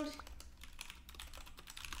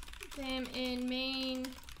them in main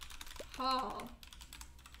hall.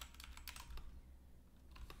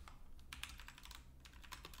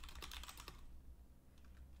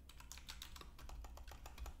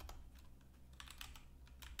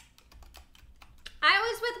 I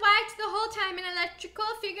was with White the whole time in electrical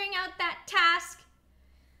figuring out that task.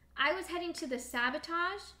 I was heading to the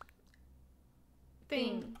sabotage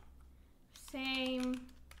thing. Same.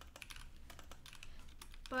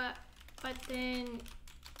 But then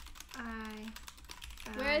I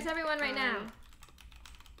Where is everyone right now?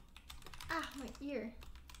 Ah, my ear.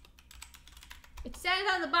 It says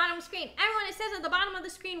on the bottom of the screen. Everyone, it says on the bottom of the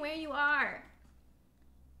screen where you are.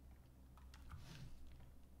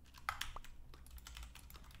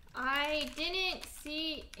 I didn't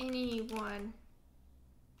see anyone.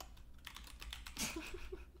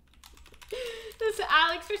 This is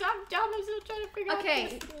Alex, I'm dumb. I'm still trying to figure out Okay,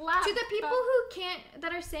 this to the laptop. people who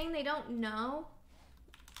that are saying they don't know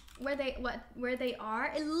where they are,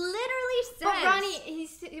 it literally says. But Ronnie,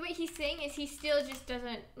 what he's saying is he still just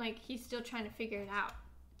doesn't, like, he's still trying to figure it out.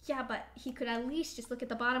 Yeah, but he could at least just look at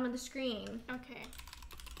the bottom of the screen. Okay.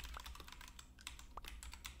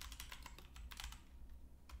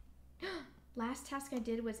 Last task I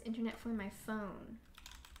did was internet for my phone.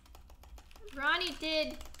 Ronnie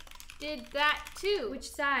did that too. Which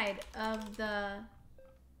side of the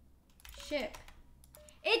ship?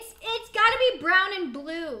 It's gotta be brown and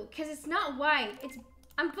blue, because it's not white.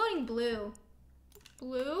 I'm voting blue.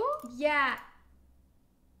 Blue? Yeah.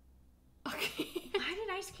 Okay. Why did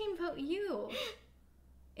Ice Cream vote you?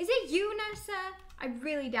 Is it you, Nessa? I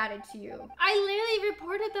really doubted to you. I literally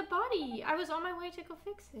reported the body. I was on my way to go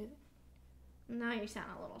fix it. Now you sound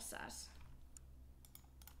a little sus.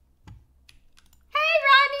 Hey,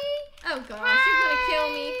 Ronnie! Oh gosh, you're gonna kill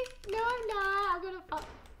me. No, I'm not. I'm gonna fall.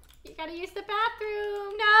 You gotta use the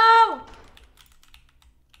bathroom. No!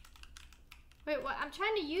 Wait, what? I'm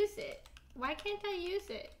trying to use it. Why can't I use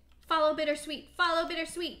it? Follow Bittersweet. Follow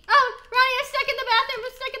Bittersweet. Oh, Ronnie, I'm stuck in the bathroom.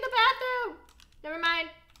 I'm stuck in the bathroom. Never mind.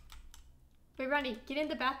 Wait, Ronnie, get in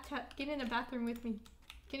the bathtub. Get in the bathroom with me.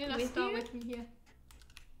 Get in a With stall you? with me. Yeah.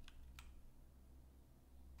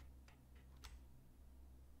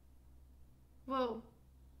 Whoa.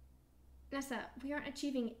 Nessa, we aren't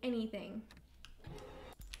achieving anything.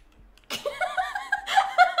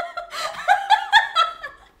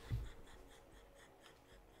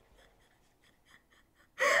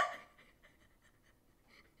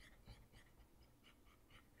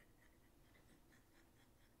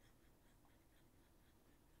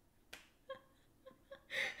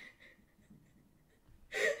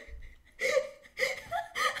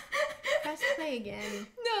 Press play again.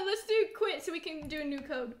 No, let's do quit so we can do a new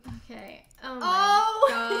code. Okay. Oh my Oh!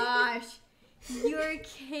 gosh. You're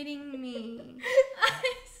kidding me.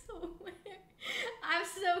 I'm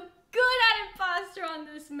so good at imposter on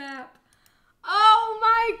this map. Oh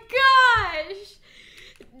my gosh!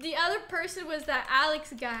 The other person was that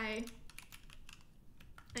Alex guy.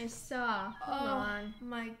 I saw. Hold on.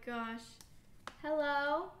 My gosh.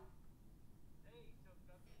 Hello?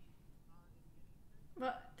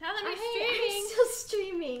 What? Tell them I'm you're still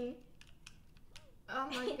streaming. Oh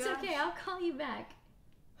my It's gosh. okay, I'll call you back.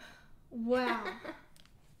 Wow.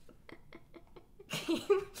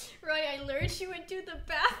 Right, I learned she went to the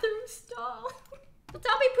bathroom stall. Let's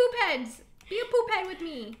all be poop heads. Be a poop head with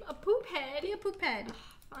me. A poop head? Be a poop head.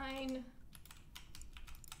 Fine.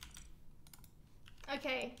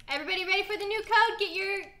 Okay, everybody ready for the new code? Get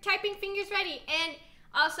your typing fingers ready. And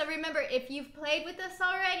also remember, if you've played with us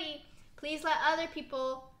already, please let other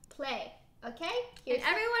people play. Okay? And Here's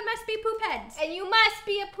everyone must be poop heads. and you must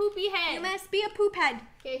be a poopy head. You must be a poop head.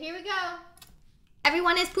 Okay, here we go.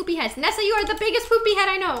 Everyone is poopy heads. Nessa, you are the biggest poopy head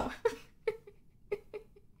I know.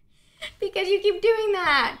 Because you keep doing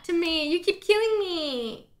that to me. You keep killing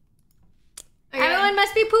me. Okay. Everyone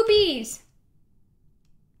must be poopies.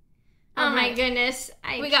 Oh my Alright. goodness.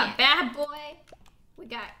 We got Bad Boy. We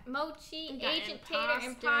got Mochi, We got Agent Tater,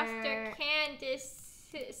 Imposter. Imposter, Candace,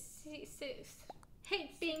 Hates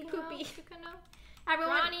being poopy. Sukano,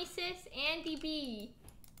 Everyone, Ronnie Sis, Andy B.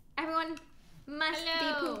 everyone must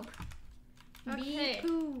Hello. be poop. Okay. Be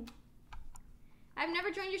poo. I've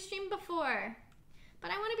never joined your stream before,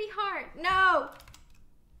 but I want to be hard. No.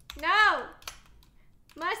 No.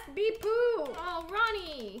 Must be poo. Oh,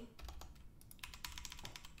 Ronnie.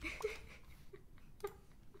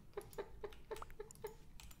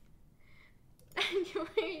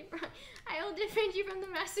 I will defend you from the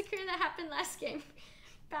massacre that happened last game.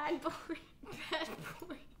 Bad boy. Bad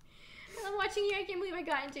Boy. I'm watching you. I can't believe I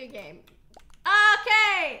got into a game.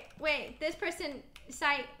 Okay. Wait, this person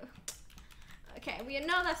site. Okay, we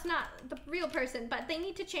know that's not the real person, but they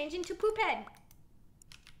need to change into Poophead.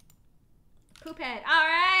 Poophead. All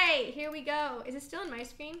right, here we go. Is it still on my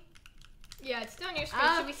screen? Yeah, it's still on your screen.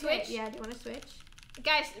 Should we Okay, switch? Yeah, do you want to switch?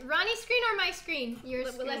 Guys, Ronnie's screen or my screen? Your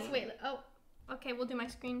Let's screen. wait. Oh, okay, we'll do my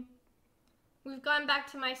screen. We've gone back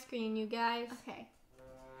to my screen, you guys. Okay.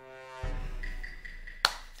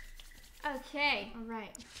 Okay. All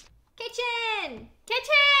right. Kitchen!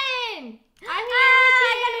 Kitchen!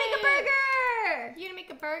 I gotta make a burger! You gonna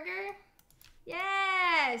make a burger?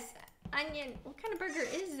 Yes! Onion. What kind of burger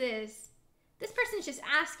is this? This person's just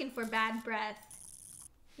asking for bad breath.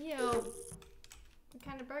 Ew. What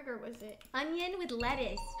kind of burger was it? Onion with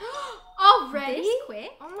lettuce. Already? This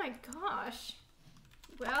quick? Oh my gosh.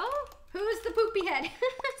 Well, who's the poopy head?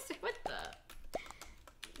 What the?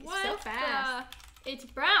 What so fast. It's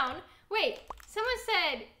brown. Wait, someone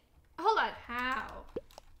said, hold on. How?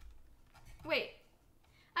 Wait,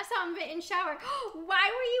 I saw him in shower. Why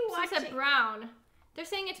were you someone watching? said brown. They're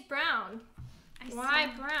saying it's brown. Why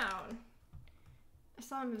saw- brown? I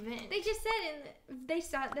saw him vent. They just said they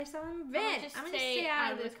saw him vent. just I'm gonna stay stay out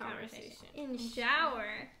out of of this this conversation. conversation. In shower.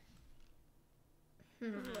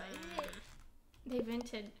 What? They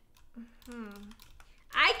vented.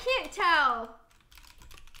 I can't tell.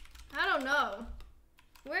 I don't know.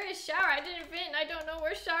 Where is shower? I didn't vent. I don't know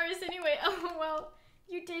where shower is anyway. Oh, well,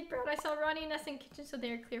 you did, brown. I saw Ronnie and Ness in kitchen, so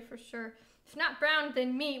they're clear for sure. If not brown,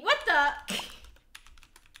 then me. What the?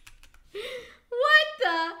 What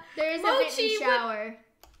the? There is a Mochi, vent in shower.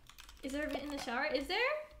 Is there a vent in the shower? Is there?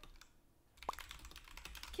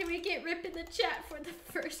 Can we get Rip in the chat for the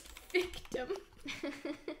first victim?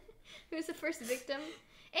 Who's the first victim?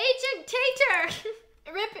 Agent Tater!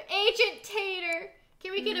 Rip Agent Tater.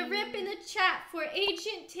 Can we get a rip in the chat for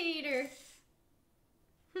Agent Tater?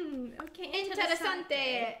 Okay,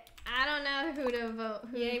 interesante. I don't know who to vote.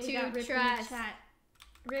 Who Yeah, we got to rip trust. in the chat.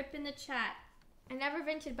 Rip in the chat. I never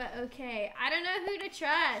vented, but okay. I don't know who to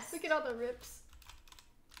trust. Look at all the rips.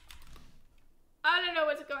 I don't know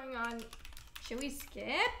what's going on. Should we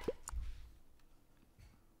skip?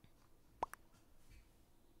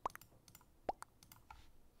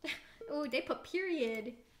 Oh, they put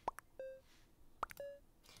period.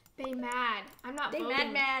 They mad. I'm not They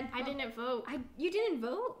voting. mad. I didn't vote. You didn't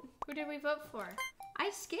vote? Who did we vote for? I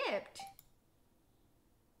skipped.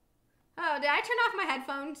 Oh, did I turn off my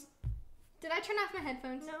headphones? Did I turn off my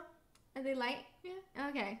headphones? No. Are they light? Yeah.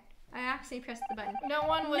 Okay. I actually pressed the button. No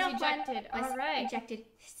one was No one ejected. was All right. Ejected.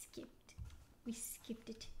 Skipped. We skipped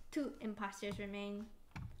it. 2 imposters remain.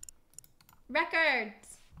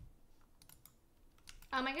 Records.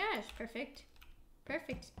 Oh my gosh. Perfect.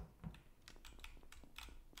 Perfect.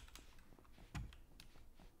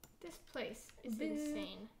 This place is Boo.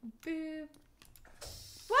 insane. Boop.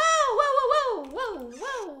 Whoa, whoa, whoa, whoa,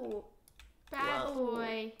 whoa, whoa. Bad Whoa.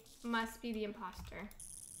 boy must be the imposter.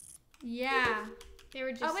 Yeah. They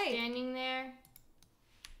were just Oh, wait. standing there.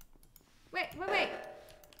 Wait. Wait,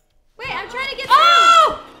 I'm trying to get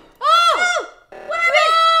Oh! Oh! What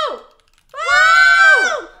happened?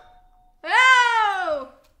 Whoa!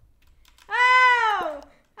 Oh! Oh!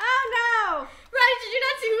 Oh no! Ronnie, did you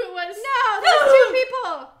not see who it was? No, there's 2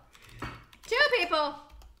 people. 2 people.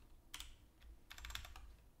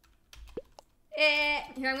 It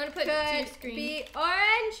Here, I'm gonna put it to your could screen. be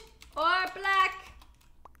orange or black.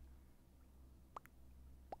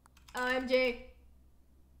 OMG.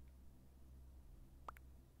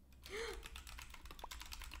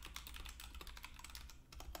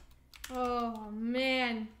 Oh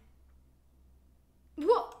man.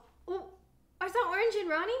 What? I saw orange and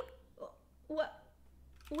Ronnie? What?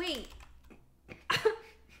 Wait.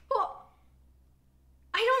 What?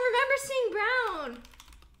 I don't remember seeing brown.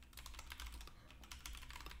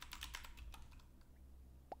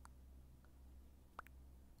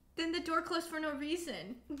 Then the door closed for no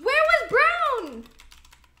reason. Where was brown?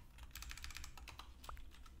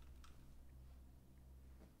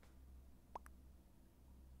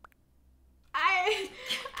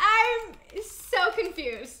 I'm so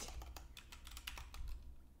confused.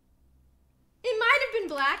 It might have been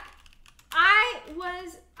black.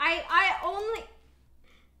 I only.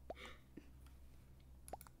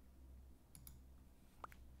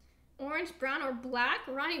 Orange, brown, or black?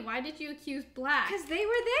 Ronnie, why did you accuse black? Because they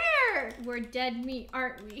were there. We're dead meat,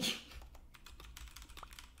 aren't we?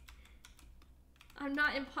 I'm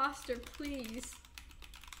not imposter, please.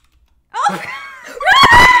 Oh!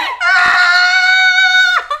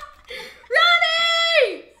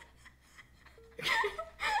 Ronnie!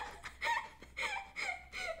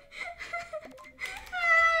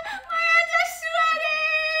 My hands are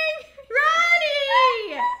sweating!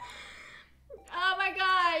 Ronnie! Oh my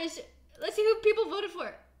gosh. Let's see who people voted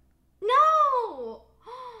for. No!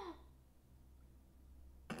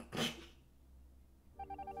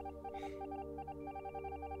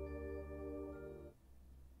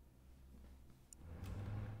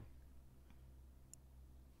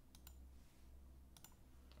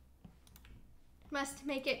 Must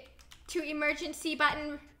make it to emergency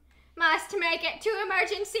button. Must make it to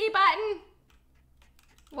emergency button.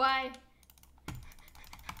 Why?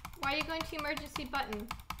 Why are you going to emergency button?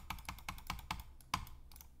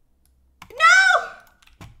 No!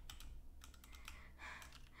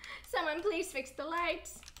 Someone please fix the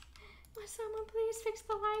lights. Someone please fix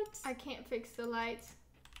the lights. I can't fix the lights.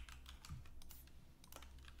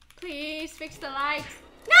 Please fix the lights.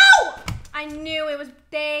 No! I knew it was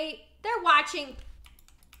they're watching.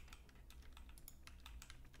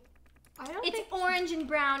 I don't It's think. orange and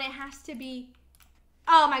brown. It has to be.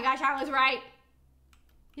 Oh my gosh, I was right.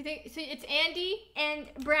 You think so? It's Andy. And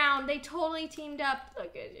brown, they totally teamed up.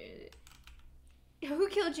 Look at it. Who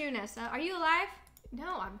killed you, Nessa? Are you alive?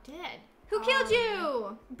 No, I'm dead. Who killed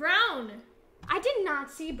you? Brown. I did not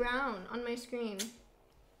see brown on my screen.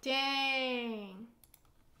 Dang.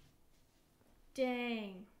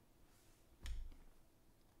 Dang.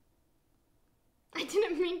 I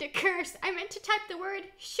didn't mean to curse. I meant to type the word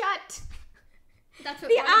shut. That's what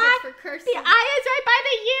The Ronnie I- gets for cursing. The I is right by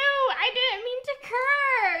the U. I didn't mean to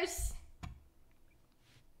curse.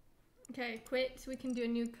 Okay, quit so we can do a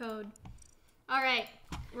new code. All right,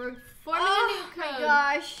 we're forming Oh a new code. my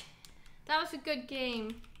gosh. That was a good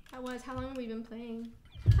game. That was, how long have we been playing?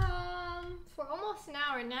 For almost an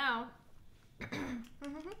hour now.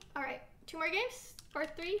 All right, 2 more games or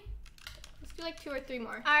 3? Let's do like 2 or 3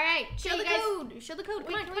 more. All right, show Okay, the you guys- code. Show the code.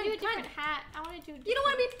 Wait, can we do a different hat? I want to do. You don't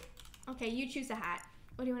want to be. Okay, you choose a hat.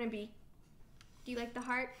 What do you want to be? Do you like the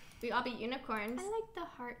heart? We all be unicorns. I like the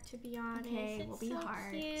heart, to be honest. Okay, It's we'll be so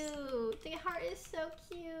hearts. cute. The heart is so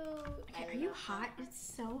cute. Okay, I are you love hot? the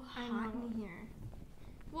It's so I hot know. in here.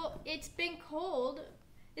 Well, it's been cold.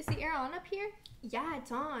 Is the air on up here? Yeah,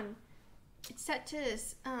 it's on. It's set to it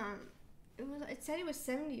said it was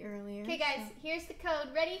 70 earlier. Okay, guys, so- here's the code.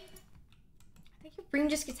 Ready? I think your brain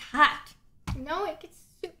just gets hot. No, it gets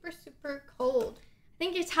super, super cold. I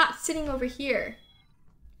think it's hot sitting over here.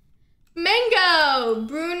 Mango,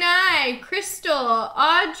 Brunei, Crystal,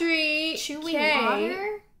 Audrey, Chewy Kay.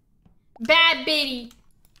 water? Bad bitty.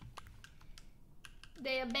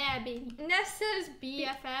 They a bad bitty. Nessa's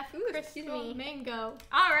BFF, Ooh, excuse Crystal, me. Mango.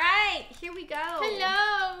 All right, here we go.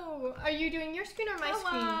 Hello. Are you doing your screen or my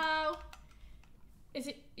screen? Hello. Is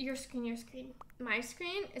it your screen? Your screen. My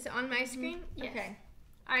screen? Is it on my screen? Yes. Okay.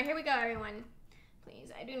 All right, here we go, everyone. Please,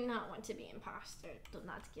 I do not want to be imposter. Do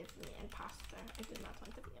not give me imposter. I do not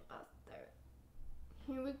want to be imposter.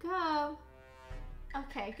 Here we go.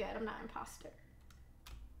 Okay, good. I'm not imposter.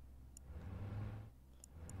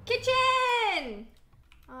 Kitchen!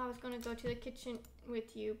 Oh, I was gonna go to the kitchen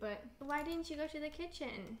with you, but Why didn't you go to the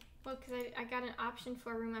kitchen? well, because I got an option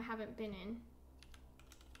for a room I haven't been in.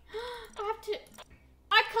 I have to.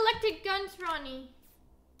 I collected guns, Ronnie.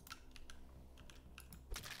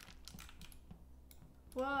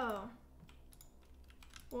 Whoa.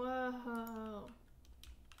 Whoa.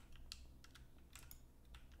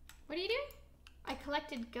 What are you doing? I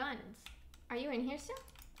collected guns. Are you in here still?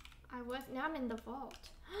 I was. Now I'm in the vault.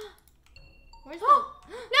 Where's the? No!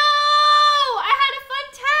 I had a fun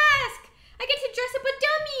task! I get to dress up a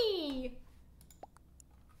dummy!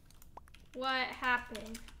 What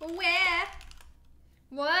happened? Where?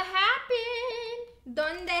 What happened?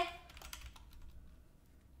 Donde?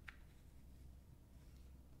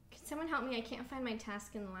 Can someone help me? I can't find my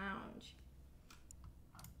task in lounge.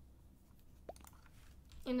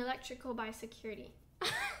 In electrical by security.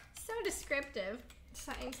 So descriptive.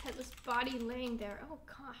 Cyan's headless body laying there. Oh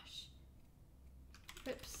gosh.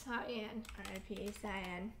 Rip Cyan. R.I.P.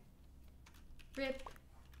 Cyan. Rip.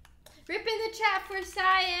 Rip in the chat for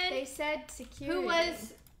Cyan. They said security. Who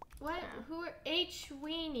was what? Yeah. Who were H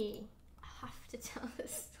Weenie? I have to tell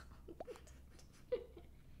this.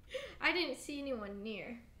 I didn't see anyone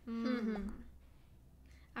near.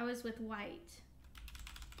 I was with White.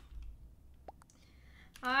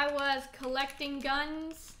 I was collecting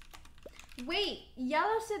guns. Wait,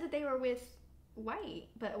 Yellow said that they were with White,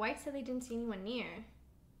 but White said they didn't see anyone near.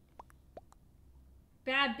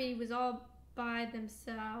 Bad Bee was all by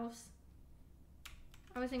themselves.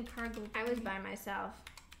 I was in cargo. I was by myself.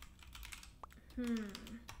 I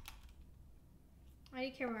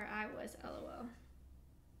didn't care where I was, lol.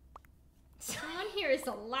 Someone here is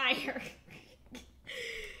a liar.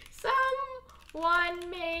 Someone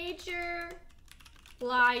major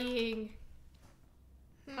lying.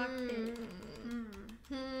 Fuck it.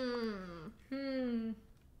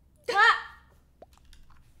 What?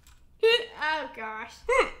 Oh gosh.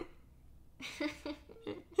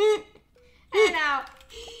 Hey now.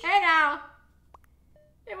 Hey now.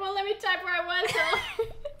 It won't let me type where I was though.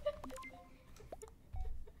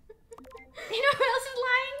 You know who else is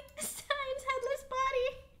lying? Cyan's headless body.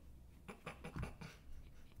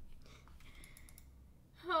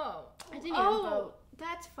 Oh. I didn't even Oh, vote.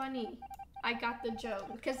 that's funny. I got the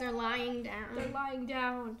joke. Because they're lying down. They're lying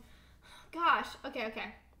down. Gosh. Okay,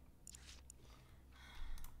 okay.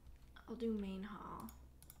 I'll do main hall.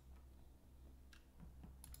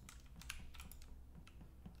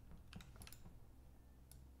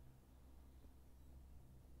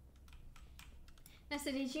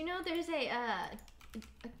 Nessa, did you know there's a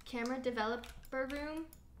camera developer room?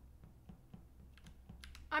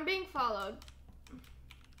 I'm being followed.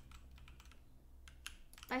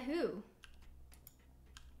 By who?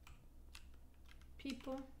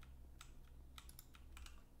 People.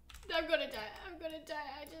 I'm gonna die. I'm gonna die.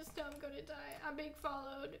 I just know I'm gonna die. I'm being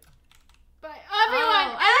followed by everyone.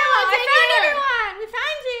 Oh, Everyone's in I found here. everyone! We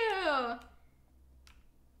found you!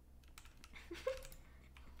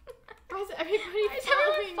 Why is everybody Why is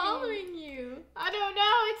following everyone me? following you? I don't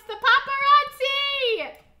know. It's the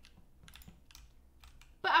paparazzi.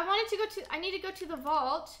 But I wanted to go to. I need to go to the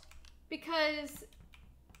vault because.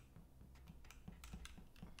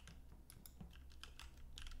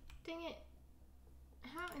 Dang it.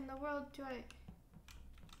 How in the world do I...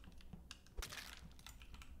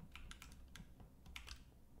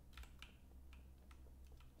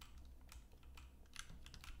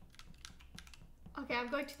 Okay, I'm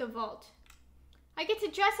going to the vault. I get to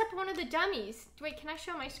dress up one of the dummies. Wait, can I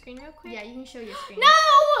show my screen real quick? Yeah, you can show your screen. No!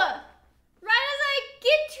 Right as I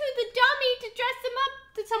get to the dummy to dress them up,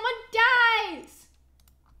 someone dies.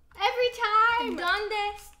 Every time.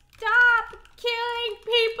 ¿Dónde? Stop killing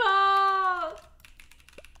people.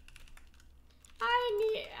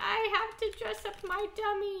 I have to dress up my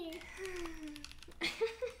dummy.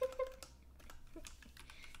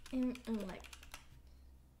 Like,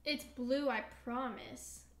 It's blue, I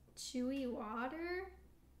promise. Chewy water?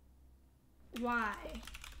 Why?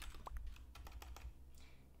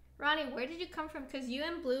 Ronnie, where did you come from? Because you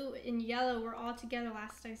and Blue and Yellow were all together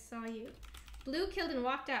last I saw you. Blue killed and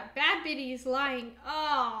walked out. Bad Biddy is lying.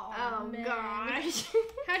 Oh man. gosh.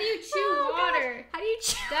 How do you chew water? gosh. How do you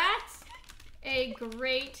chew? That's a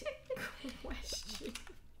great question.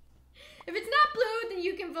 If it's not Blue, then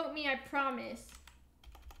you can vote me, I promise.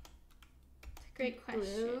 It's a great question.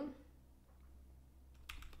 Blue?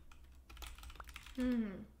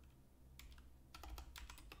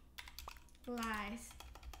 Lies.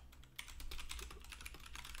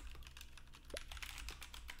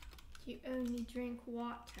 You only drink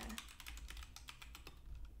water.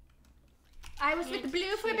 I was with Can't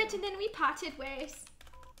Blue for a bit chew. and then we parted ways.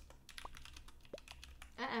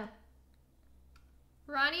 Uh-oh.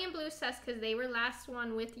 Ronnie and Blue sus because they were last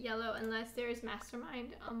one with Yellow unless there is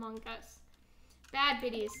mastermind among us. Bad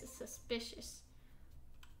Biddy is suspicious.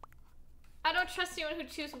 I don't trust anyone who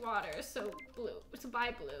chews water, so Blue. So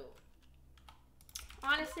bye, Blue.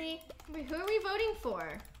 Honestly, Wait, who are we voting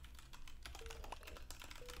for?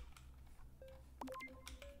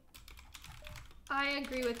 I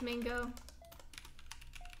agree with Mingo.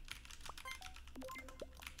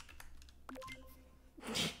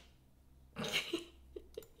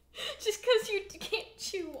 Just because you can't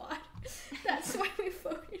chew water. That's why we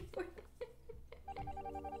voted for it.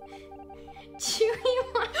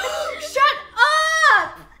 Chewy water. Shut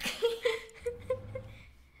up!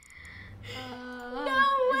 No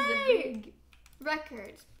This is a way! big-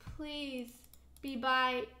 Records, please be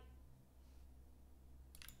by.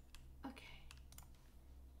 Okay.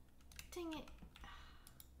 Dang it.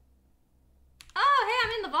 Oh, hey,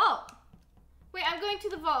 I'm in the vault. Wait, I'm going to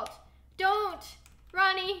the vault. Don't!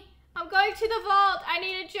 Ronnie, I'm going to the vault. I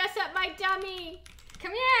need to dress up my dummy.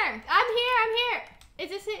 Come here. I'm here. Is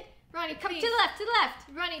this it? Ronnie, Come please. to the left, to the left.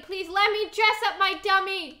 Ronnie, please let me dress up my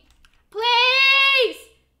dummy. Please!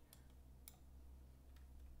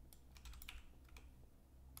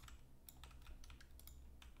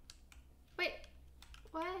 Wait,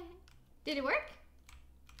 what? Did it work?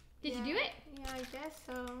 Did you do it? Yeah, I guess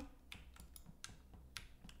so.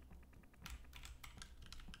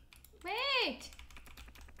 Wait.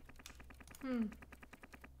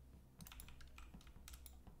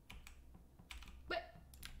 What?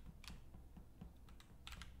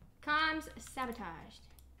 Comms sabotaged.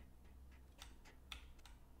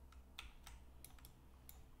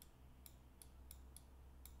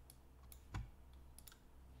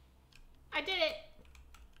 I did it.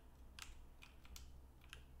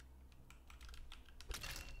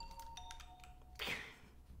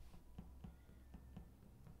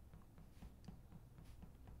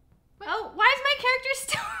 Oh, why is my character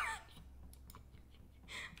still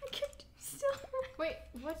my character still Wait,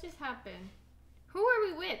 what just happened? Who are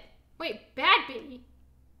we with? Wait, Bad Biddy.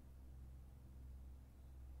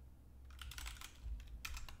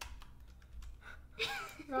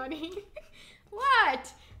 Ronnie,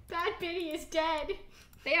 What? Bad Biddy is dead.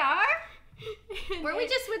 They are? Were we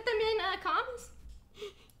just with them in comms?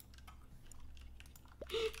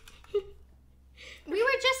 We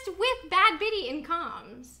were just with Bad Biddy in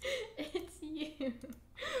comms. It's you.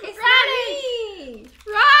 It's Ronnie! not me.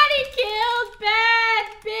 Ronnie killed Bad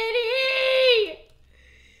Biddy!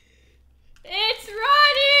 It's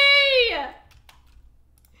Ronnie!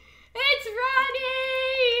 It's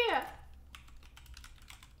Ronnie!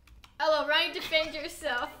 Hello, Ronnie, defend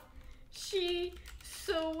yourself. She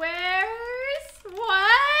swears.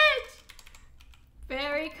 What?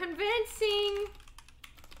 Very convincing.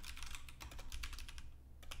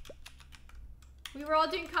 We were all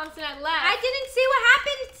doing comms and I laughed. I didn't see what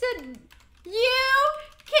happened to. You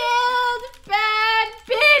killed Bad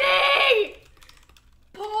Biddy!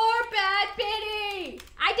 Poor Bad Biddy!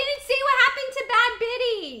 I didn't see what happened to Bad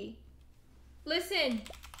Biddy. Listen,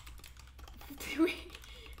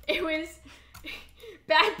 it was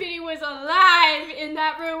Bad Biddy was alive in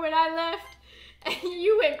that room when I left, and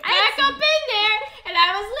you went back up in there, and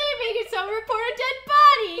I was leaving, and someone reported a dead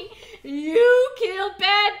body. You killed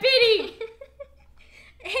Bad Biddy.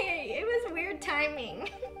 Hey, it was weird timing.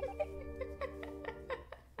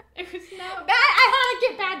 It was not. I want to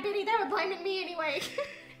get Bad Biddy. They were blaming me anyway.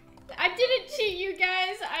 I didn't cheat you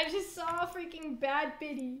doing Bad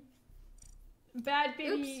Biddy. Bad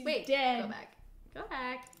Biddy Oops, wait. dead. Go back. Go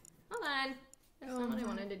back. Hold on. That's not what I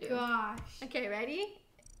wanted to do. Gosh. Okay, ready?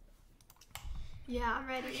 Yeah, I'm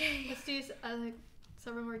ready. Let's do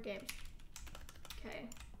several more games. Okay.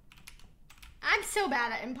 I'm so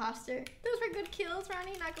bad at imposter. Those were good kills,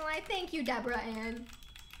 Ronnie. Not gonna lie. Thank you, Deborah Ann.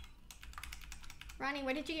 Ronnie,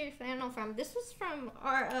 where did you get your flannel from? This was from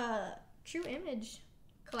our True Image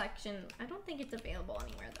collection. I don't think it's available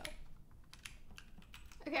anywhere though.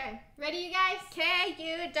 Okay, ready, you guys?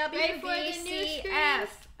 K-U-W-V-C-F. Ready for the new screen?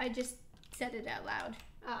 I just said it out loud.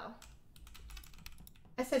 Oh.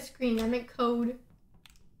 I said screen. I meant code.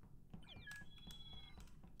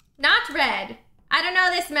 Not red. I don't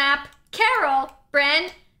know this map. Carol,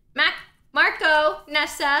 Bren, Marco,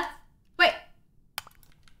 Nessa. Wait.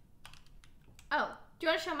 Oh, Do you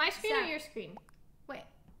want to show my screen or Zach. your screen? wait.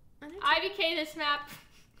 IDK this map.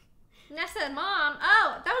 Nessa, mom.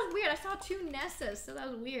 Oh, that was weird. I saw two Nessas, so that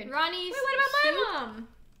was weird. Ronnie's. Wait, what about Soup, my mom?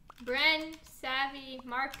 Bren, Savvy,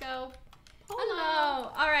 Marco.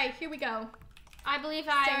 Hello. All right, here we go. I believe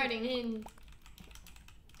I'm Starting. in.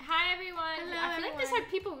 Hi everyone. Hello, I feel like this everyone.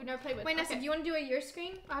 had people we've never played with. Wait, Nessa, Okay. do you want to do it your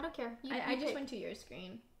screen? I don't care. I just pick. went to your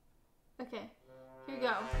screen. Okay. Here we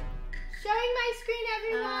go. Showing my screen,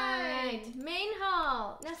 everyone. Alright, main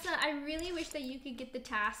hall. Nessa, I really wish that you could get the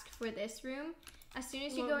task for this room. As soon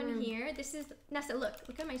as you What go in room? here, this is Nessa.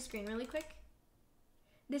 Look at my screen really quick.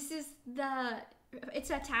 This is it's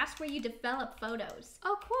a task where you develop photos,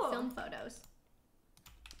 Oh, cool. film photos.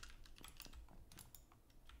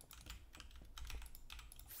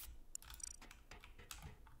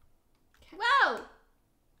 Whoa!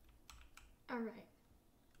 All right.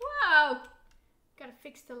 Whoa! Gotta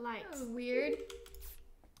fix the lights. That was weird.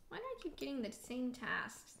 Why do I keep getting the same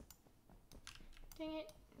tasks? Dang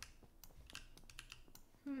it.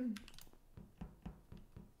 Hmm.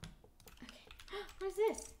 Okay. What is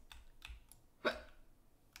this?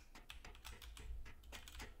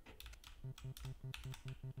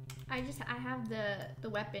 I have the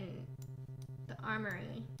weapon, the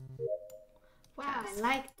armory. Wow, Task. I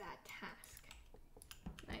like that task.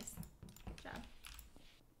 Nice. Good job.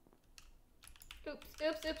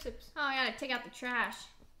 Oops. Oh, I gotta take out the trash.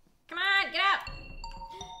 Come on, get out!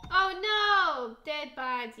 Oh no! Dead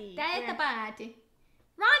body. That's the Where? body.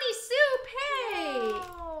 Ronnie Soup, hey!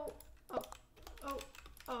 No.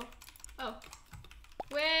 Oh.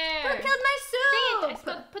 Where? Who killed my Dang it, soup?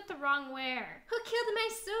 I put the wrong where. Who killed my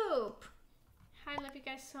soup? Hi, I love you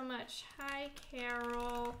guys so much. Hi,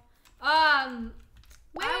 Carol.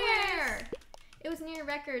 Where? It was near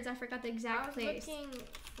records. I forgot the I exact was place. looking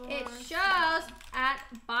for It shows at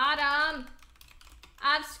bottom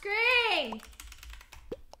of screen.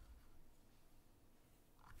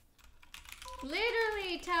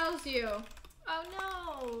 Literally tells you. Oh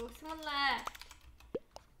no! Someone left.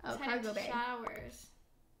 Oh, Let's head cargo into bay. showers.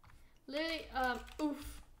 Literally,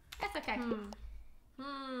 oof. That's okay.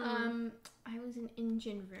 I was in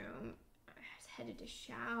engine room. I was headed to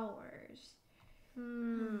showers.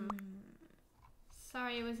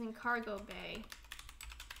 Sorry, it was in cargo bay.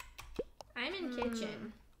 I'm in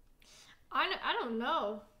kitchen. I don't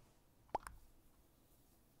know.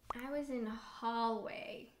 I was in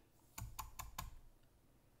hallway.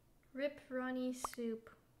 Rip Ronnie Soup.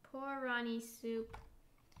 Poor Ronnie Soup.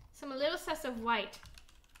 Some little sets of white.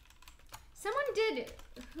 Someone did.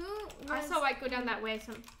 Who was I saw white go down that way.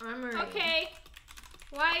 Some. armory? Okay.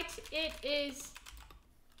 White. It is.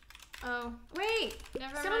 Oh, Wait.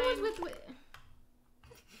 never Someone mind. was with.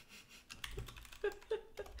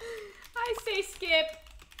 I say skip.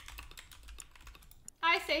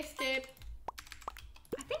 I say skip.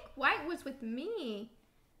 I think white was with me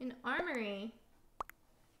in armory.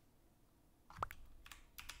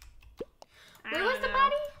 Where was the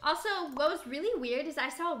body? Also, what was really weird is I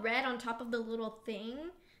saw red on top of the little thing.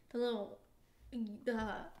 The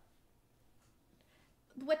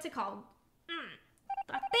what's it called?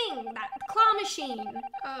 That thing, that claw machine.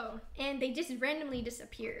 Oh. And they just randomly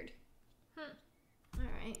disappeared.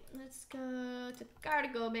 Alright, let's go to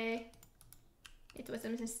Cargo Bay. It was a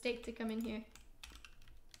mistake to come in here.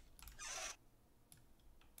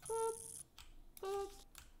 Boop. Boop.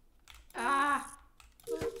 Ah!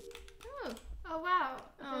 Boop. Oh, Oh wow.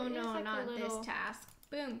 oh There is no, like a not little- this task.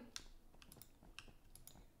 Boom.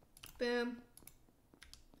 Boom.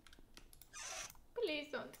 Please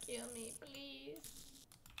don't kill me, please.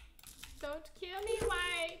 Don't kill me,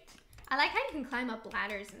 White. I like how you can climb up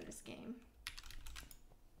ladders in this game.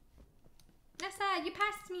 Nessa, you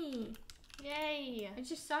passed me. Yay. I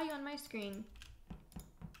just saw you on my screen.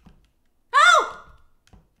 Oh!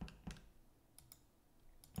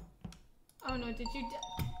 Oh no, did you?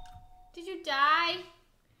 Did you die?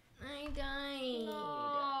 I died.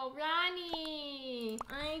 No, Ronnie.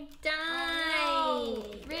 I Oh, died.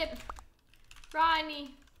 no. Rip.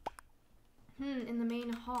 Ronnie. In the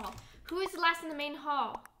main hall. Who is last in the main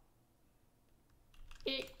hall?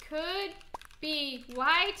 It could be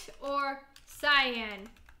white or cyan.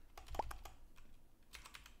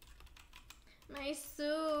 My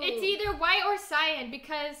suit. It's either white or cyan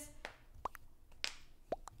because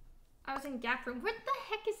I was in gap room. What the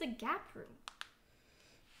heck is a gap room?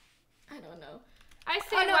 I don't know. I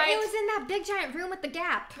say Oh no, white. it was in that big giant room with the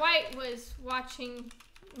gap. White was watching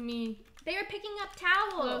me. They were picking up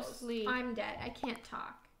towels. Closely. I'm dead. I can't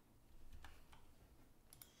talk.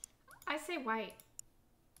 I say white.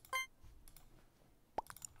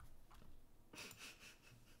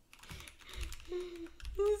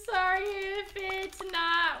 Sorry if it's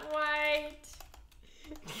not white.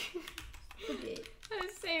 I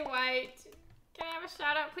say white. Can I have a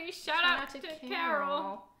shout out, please? Shout out to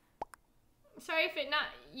Carol. Sorry if it's not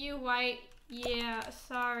you, white. Yeah,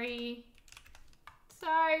 sorry.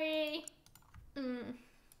 Sorry.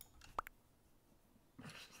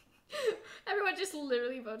 Everyone just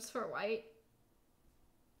literally votes for white.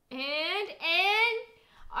 And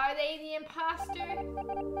are they the imposter?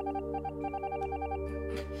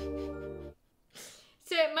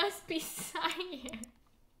 So it must be cyan.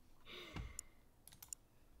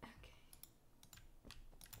 Okay.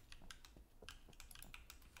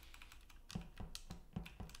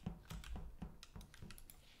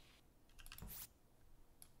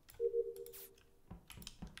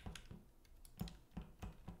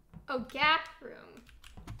 Oh, gap room.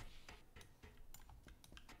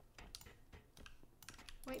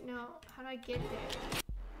 Wait, no. How do I get there?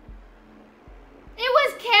 It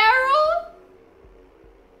was Carol?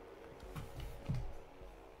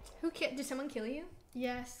 Did someone kill you?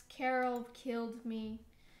 Yes, Carol killed me.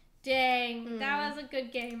 Dang, that was a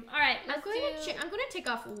good game. All right, I'm going to take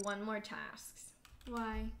off one more task.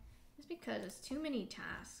 Why? Just because it's too many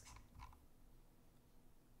tasks.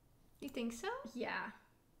 You think so? Yeah.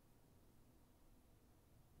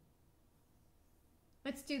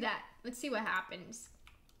 Let's do that. Let's see what happens.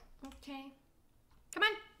 Okay. Come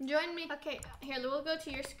on, join me. Okay, here, we'll go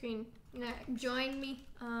to your screen next. Join me.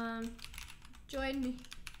 Join me.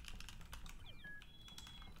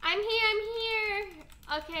 I'm here.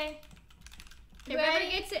 Okay. Whoever Ready?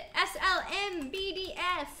 gets it, SLM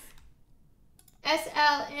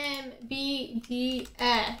SLMBDF.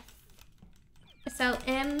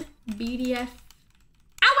 SLM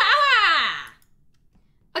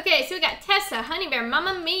Okay, so we got Tessa, Honey Bear,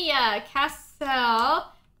 Mamma Mia, Castle,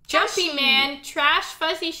 Jumpy Tashi. Man, Trash,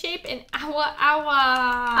 Fuzzy Shape, and Awa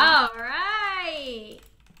Awa. All right.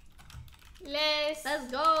 Let's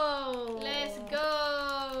Let's go. Let's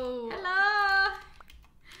go. Hello.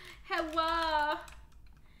 Hello.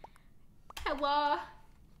 Hello.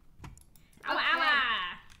 Ow,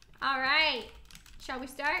 Okay. All right. Shall we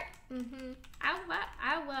start? Mhm.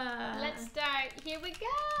 Ow. Let's start. Here we go.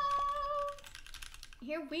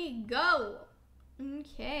 Here we go.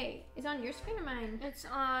 Okay. Is it on your screen or mine? It's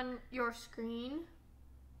on your screen.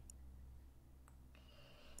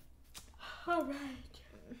 All right.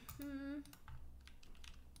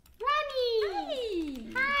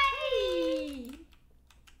 Ronnie. Hi.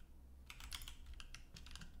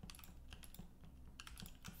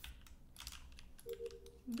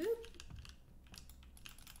 Boop.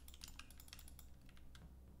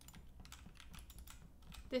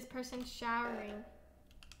 This person's showering.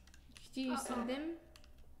 Do you see Uh-oh. them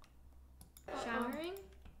Uh-oh. showering?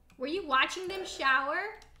 Were you watching them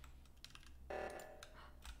shower?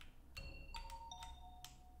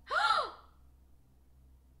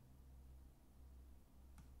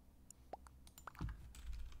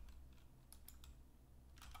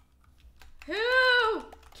 Who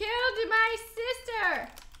killed my sister?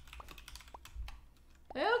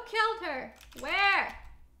 Who killed her? Where?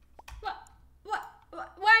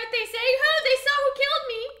 Why aren't they saying who? They saw who killed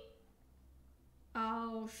me.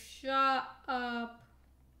 Oh, shut up.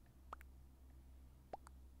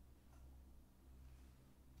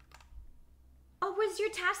 Oh, was your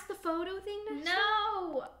task the photo thing? Nasha?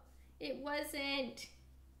 No, it wasn't.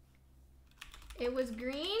 It was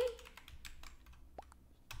green?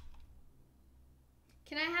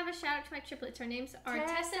 Can I have a shout out to my triplets? Our names are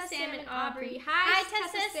Tessa, Tessa, Sam, and Aubrey. Aubrey. Hi,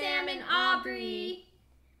 Tessa, Tessa, Sam, Sam, and and Aubrey.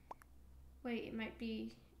 Wait, it might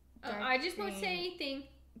be. Dark I just won't green. say anything.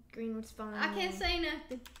 Green was fine. I can't say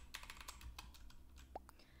nothing.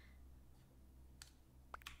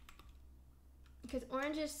 Because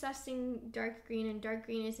orange is sussing dark green and dark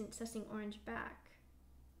green isn't sussing orange back.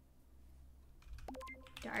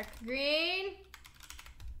 Dark green.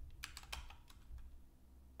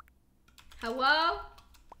 Hello?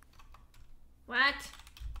 What?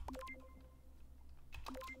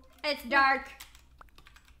 It's dark.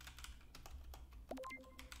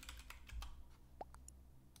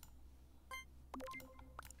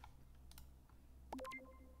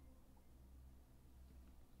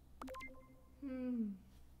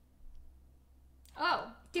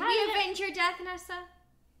 Oh, Did how we did it- avenge your death, Nessa?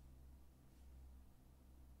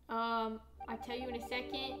 I'll tell you in a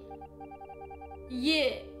second.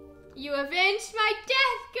 Yeah, you avenged my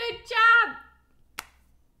death. Good job.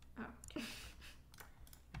 Oh.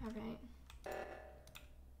 All right.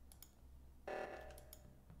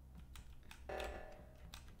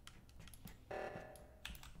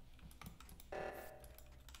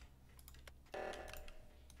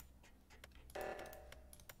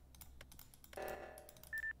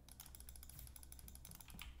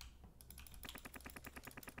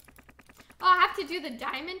 Oh, I have to do the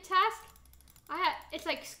diamond task? It's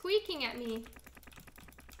like squeaking at me.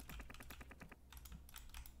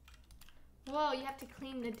 Whoa, you have to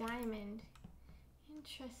clean the diamond.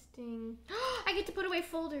 Interesting. I get to put away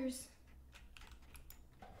folders.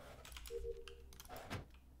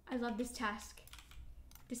 I love this task.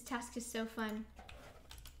 This task is so fun.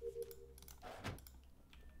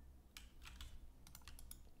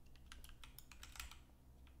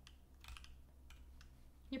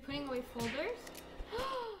 You're putting away folders?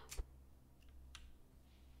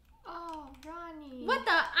 Oh, Ronnie. What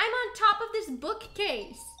the? I'm on top of this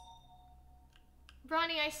bookcase.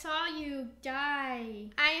 Ronnie, I saw you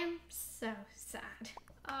die. I am so sad.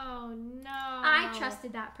 Oh, no. I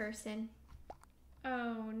trusted that person.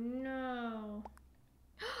 Oh, no.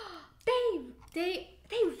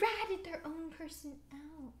 They ratted their own person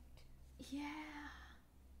out. Yeah.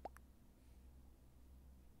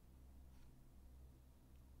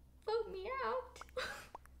 Vote me out.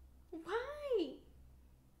 Why?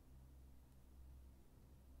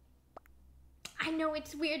 I know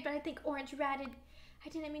it's weird, but I think Orange ratted. I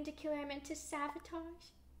didn't mean to kill her, I meant to sabotage.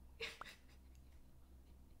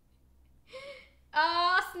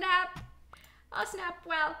 Oh, snap. Oh, snap.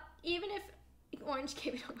 Well, even if Orange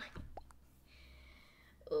gave it away.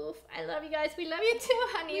 Oof, I love you guys. We love you too,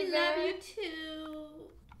 honey. We love you too.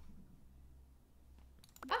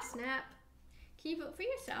 Oh, snap. Can you vote for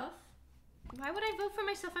yourself? Why would I vote for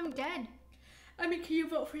myself? I'm dead. I mean, can you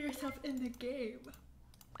vote for yourself in the game?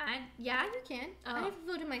 Yeah, you can. Oh. I've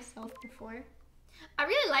voted myself before. I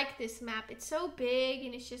really like this map. It's so big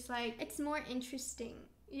and it's just like, It's more interesting.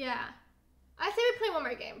 yeah. I say we play one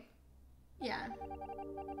more game. Yeah.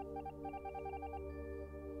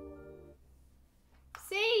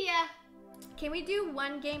 See ya. Can we do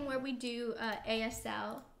one game where we do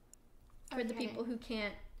ASL for the Okay. people who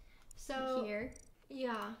can't So, hear?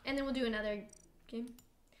 yeah. And then we'll do another game.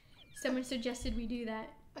 Someone suggested we do that.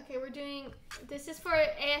 Okay, we're doing, this is for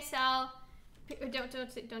ASL.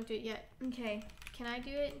 Don't do it yet. Okay. Can I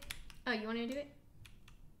do it? Oh, you want to do it?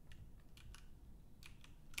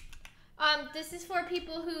 This is for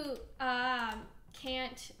people who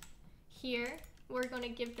can't hear. We're gonna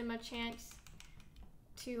give them a chance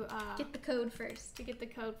to Get the code first. get the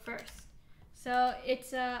code first. So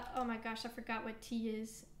it's oh my gosh, I forgot what T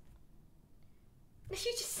is. You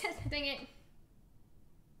just said that. Dang it.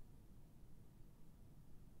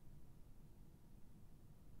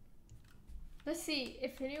 Let's see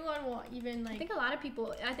if anyone will even I like. think a lot of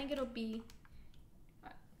people, I think it'll be...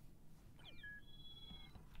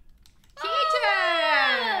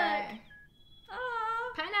 Teacher!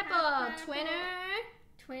 Oh, Pineapple!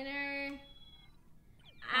 Twinner.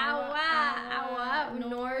 Awa!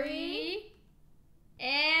 Nori.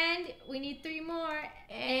 And we need 3 more.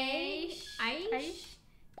 Aish.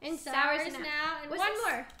 And Sours Sours Now. now. And Was one this-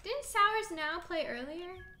 more. Didn't Sours Now play earlier?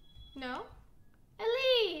 No?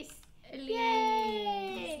 Elise.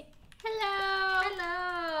 Yay. Hello.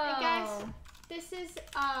 Hello! Hey guys, this is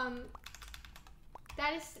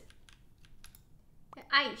that is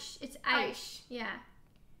Aish. It's Aish. Yeah.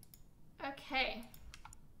 okay.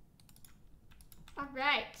 All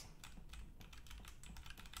right.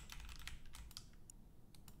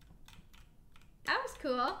 That was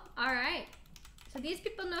cool. All right. So these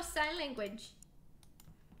people know sign language.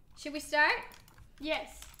 Should we start?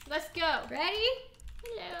 Yes. Let's go. Ready?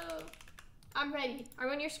 Hello. I'm ready. Are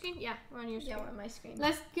we on your screen? Yeah, we're on your screen. Yeah, we're on my screen.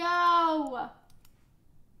 Let's go.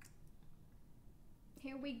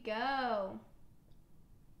 Here we go.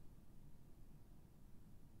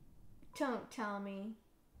 Don't tell me.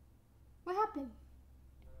 What happened?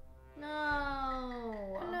 No.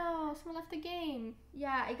 Oh no, someone left the game.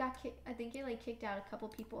 Yeah, it got kicked. I think it like kicked out a couple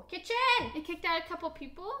people. Kitchen! It kicked out a couple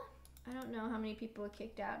people. I don't know how many people it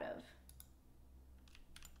kicked out of.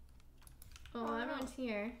 Oh, Oh, no. everyone's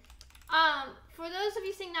here. For those of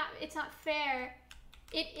you saying that it's not fair,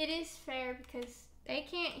 it is fair because They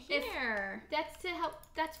can't If- hear. that's to help.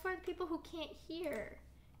 That's for the people who can't hear.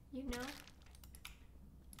 You know.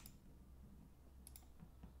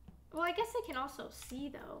 Well, I guess they can also see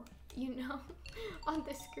though. You know, on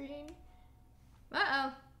the screen.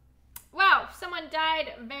 Uh-oh. Wow, someone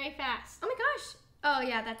died very fast. Oh my gosh. Oh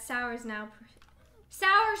yeah, that's Sours now.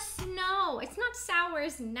 Sour Snow. It's not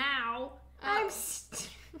Sours now. Oh.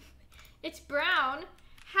 It's brown.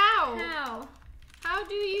 How? How? How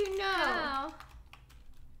do you know? How?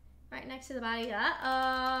 Right next to the body.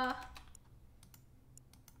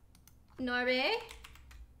 Norby?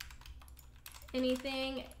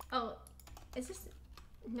 Anything? Oh, is this?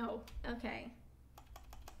 No. Okay.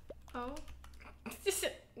 Oh.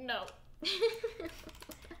 No.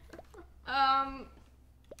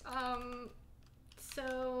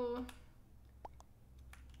 So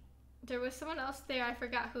there was someone else there. I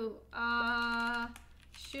forgot who.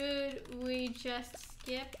 Should we just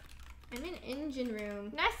skip? I'm in engine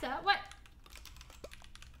room. Nessa, what?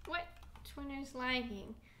 What? Twinner's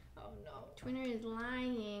lagging. Oh no. Twinner is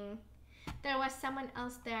lying. There was someone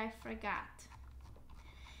else there. I forgot.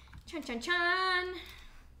 Chan chan chan.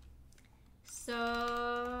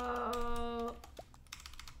 So.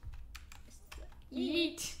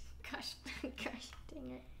 Yeet. Gosh, gosh,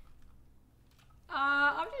 dang it.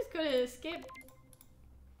 I'm just gonna skip.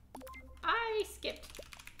 I skipped.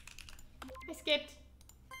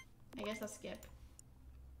 I guess I'll skip.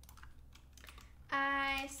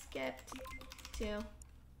 I skipped too.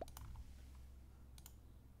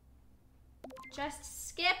 Just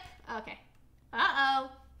skip. Okay.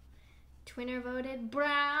 Uh-oh. Twinner voted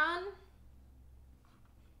brown.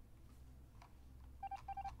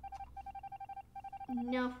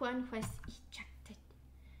 No one was ejected.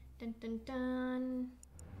 Dun dun dun.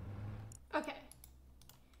 Okay.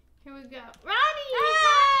 Here we go. Ronnie!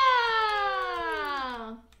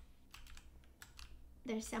 Oh!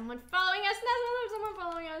 There's someone following us. There's someone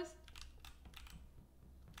following us.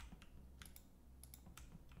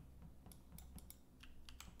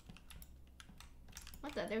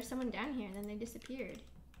 What the? There was someone down here and then they disappeared.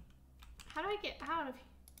 How do I get out of here?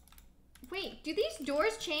 Wait, do these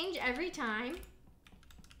doors change every time?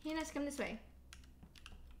 Hannah, come this way.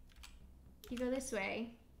 You go this way.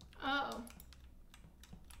 Oh.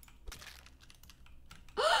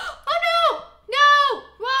 Oh no! No!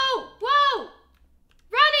 Whoa! Whoa!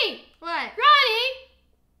 Ronnie! What? Ronnie!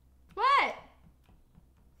 What?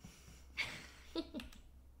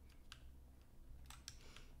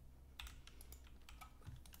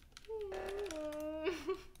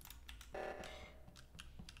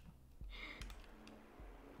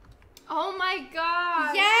 Oh my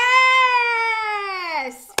god! Yes!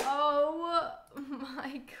 Oh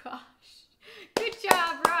my gosh. Good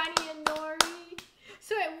job, Ronnie and Nori.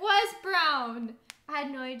 So it was brown. I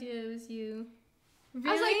had no idea it was you. I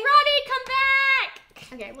was like, Ronnie, come back!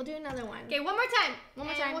 Okay, we'll do another one. Okay, one more time. One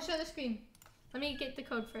more And time. We'll show the screen. Let me get the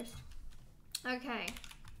code first. Okay.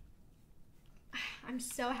 I'm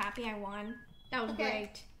so happy I won. That was Okay.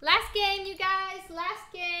 great. Last game, you guys.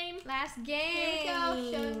 Last game. Last Here we game.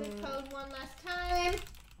 go. Showing the code one last time.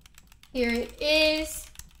 Here it is.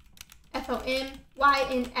 FOMYNF.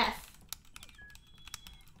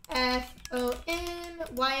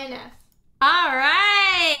 FOMYNF. All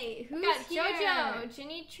right. We Who's got here? JoJo,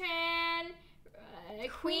 Ginny Tran,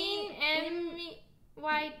 Queen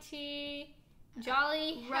MYT,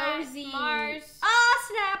 Jolly Rosie. Hat, Mars. Oh,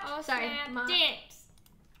 snap. Oh, Sorry. snap. Ma- Dance.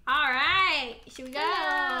 All right. Should we go?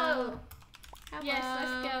 Hello. Hello. Yes,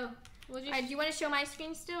 let's go. We'll just. All right, do you want to show my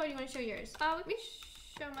screen still, or do you want to show yours? We can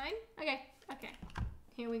show mine. Okay. Okay.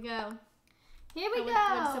 Here we go. Here we Oh, go.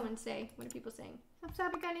 What did someone say? What are people saying? I'm so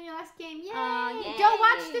happy you got in your last game. Yay! Yay. Don't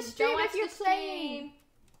watch the stream Don't watch if you're the playing.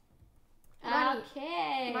 Ronnie,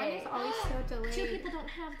 Okay. Mine is always so delayed. Two people don't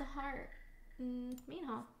have the heart. Me and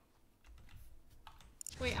Hall.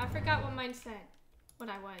 Wait, I forgot what mine said. What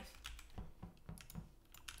I was.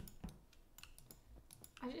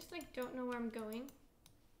 I just like don't know where I'm going.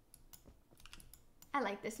 I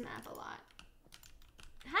like this map a lot.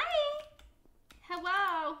 Hi.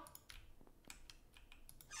 Hello.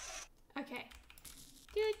 Okay.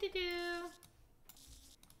 Do.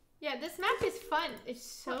 Yeah, this map is fun. It's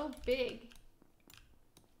so big.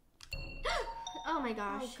 Oh my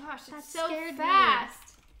gosh. Oh gosh, That it's so scared me.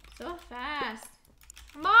 fast. So fast.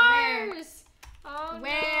 Mars. Oh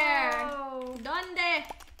Where? no. Donde?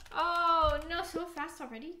 Oh no, so fast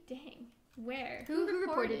already. Dang. Where? Who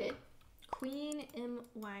reported it? Queen M.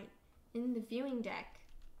 White in the viewing deck.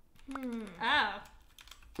 Oh.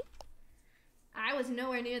 I was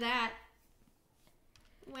nowhere near that.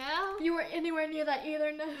 Well, You weren't anywhere near that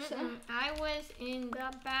either, Nessa. I was in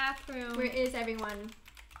the bathroom. Where is everyone?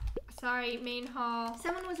 Sorry, main hall.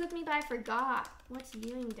 Someone was with me, but I forgot. What's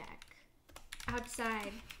viewing deck?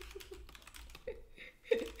 Outside.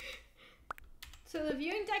 So the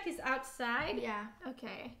viewing deck is outside? Yeah.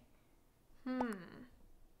 Okay.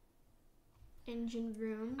 Engine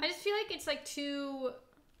room. I just feel like it's like too...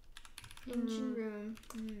 Engine room.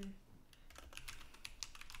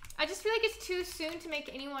 I just feel like it's too soon to make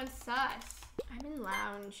anyone sus. I'm in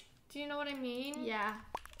lounge. Do you know what I mean? Yeah.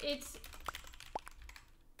 It's...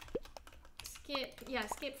 Skip. Yeah,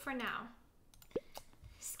 skip for now.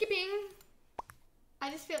 Skipping.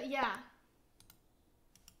 I just feel... Yeah.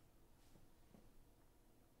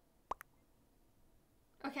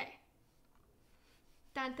 Okay.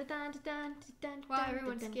 Dun, dun, dun, dun, dun, Wow, dun,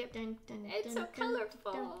 everyone dun, skipped. dun, dun, It's dun, so dun,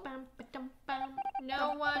 colorful. dun, bum, ba, dum, bum.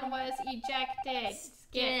 No one was ejected.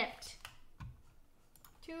 Skipped.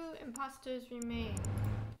 2 imposters remain.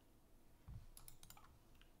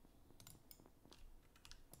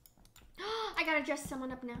 I gotta dress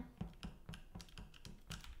someone up now.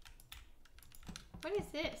 What is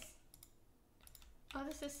this? Oh,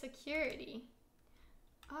 this is security.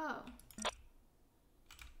 Oh.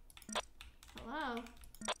 Hello.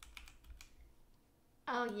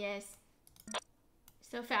 Oh, yes.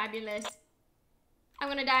 So fabulous. I'm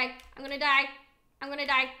gonna die. I'm gonna die. I'm gonna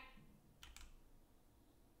die.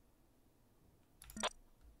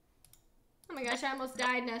 Oh my gosh, I almost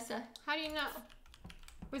died, Nessa. How do you know?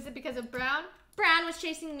 Was it because of Brown? Brown was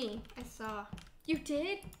chasing me. I saw. You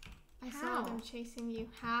did? I How? saw them chasing you.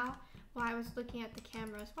 How? Well, I was looking at the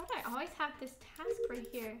cameras. Why do I always have this task right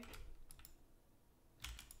here?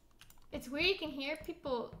 It's weird you can hear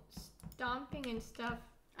people stomping and stuff.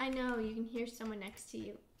 I know, you can hear someone next to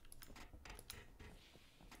you.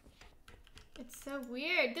 It's so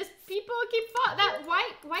weird. This people keep that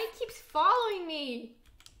white keeps following me.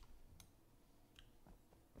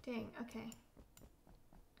 Dang, okay.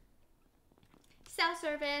 Cell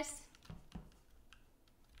service.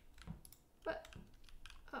 But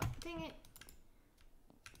oh, dang it.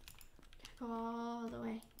 Go all the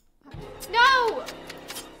way. No!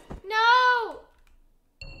 No!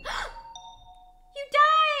 You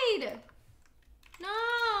died!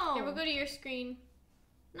 No! Here, we'll go to your screen.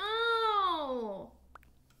 No!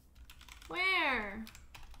 Where?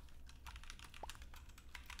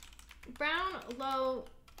 Brown low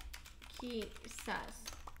key sus.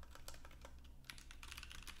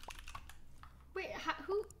 Wait,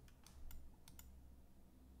 who?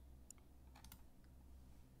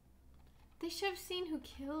 They should have seen who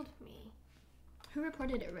killed me. Who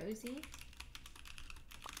reported it, Rosie?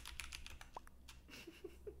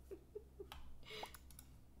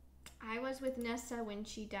 I was with Nessa when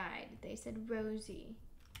she died. They said Rosie.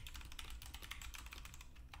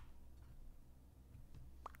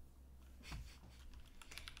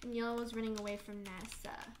 And Yellow was running away from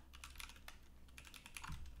Nessa.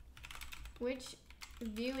 Which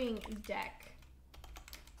viewing deck?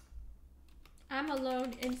 I'm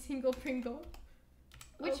alone in single Pringle.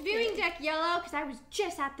 Which Okay. viewing deck, Yellow? Because I was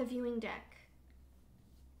just at the viewing deck.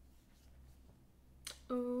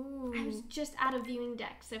 Ooh. I was just at a viewing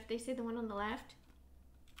deck. So if they say the one on the left,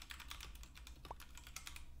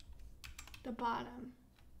 the bottom.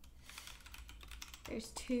 there's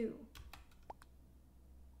 2.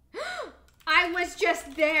 I was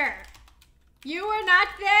just there. You were not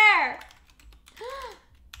there.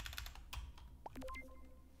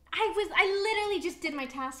 I literally just did my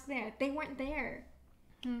task there. They weren't there.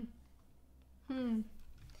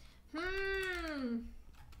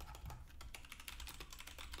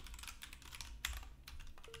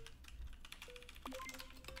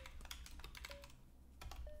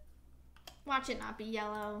 Watch it not be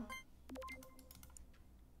Yellow.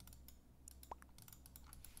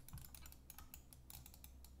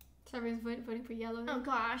 So everyone's voting for yellow. Oh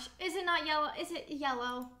gosh, is it not Yellow? Is it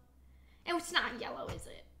Yellow? It's not Yellow, is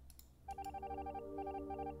it?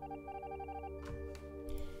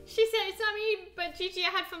 She said it's not me, but Gigi, I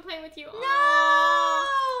had fun playing with you. No!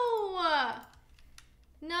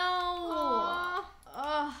 Aw.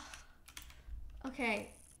 Ugh. Okay.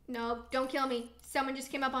 No, don't kill me. Someone just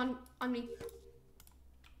came up on me.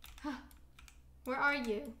 Where are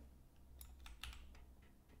you?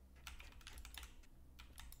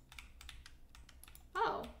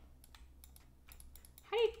 Oh.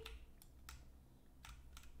 How do you...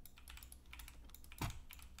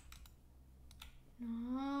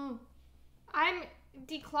 No. I'm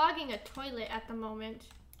declogging a toilet at the moment.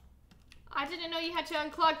 I didn't know you had to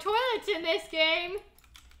unclog toilets in this game.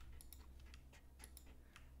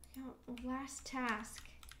 Last task.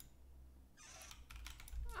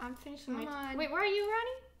 I'm finishing Come my. on. Wait, where are you,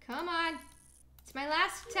 Ronnie? Come on. It's my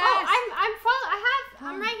last task. Oh, I'm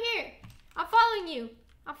Come. right here. I'm following you.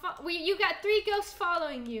 You got 3 ghosts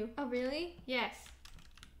following you. Oh, really? Yes.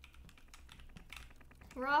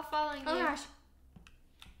 We're all following Oh, you. gosh.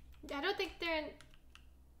 I don't think they're in.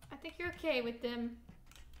 I think you're okay with them.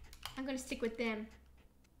 I'm going to stick with them.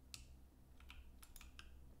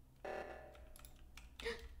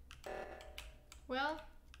 Well,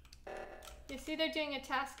 you see they're doing a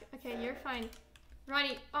task. Okay, you're fine.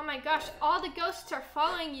 Ronnie, oh my gosh, all the ghosts are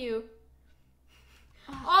following you.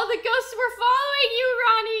 All the ghosts were following you,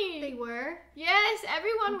 Ronnie! They were? Yes,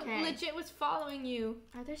 everyone Okay. legit was following you.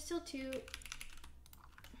 Are there still 2?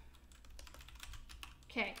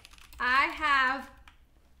 Okay. I have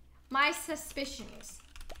my suspicions.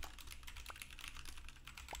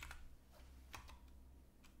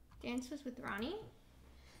 Dance was with Ronnie?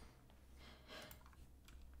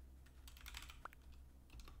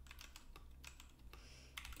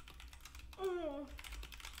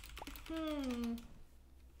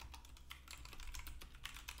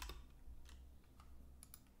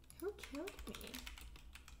 Who killed me?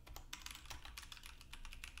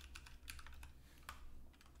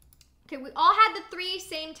 Okay, we all had the 3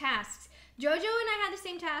 same tasks. Jojo and I had the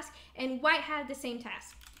same task, and White had the same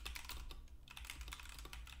task.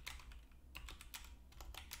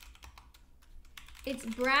 It's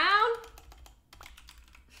brown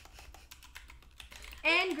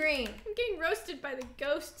and green. I'm getting roasted by the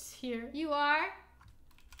ghosts here. You are.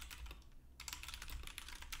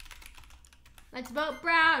 Let's vote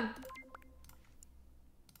brown.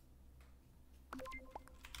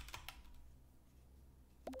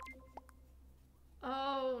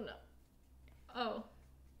 Oh no. Oh.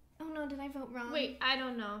 Oh no, did I vote wrong? Wait, I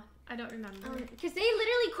don't know. I don't remember. Because they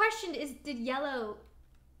literally questioned, did yellow...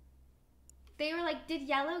 They were like, did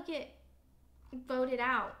yellow get voted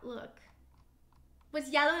out? Look. Was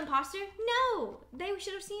yellow imposter? No! They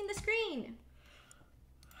should have seen the screen.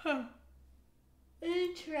 Huh.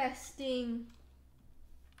 Interesting.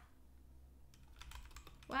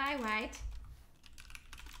 Why, White?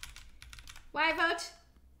 Why vote?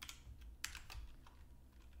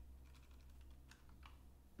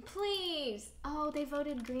 Please. Oh, they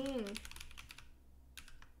voted green.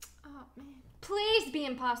 Oh man. Please be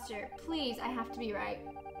imposter. Please, I have to be right.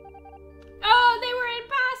 Oh, they were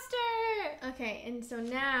imposter! Okay, and so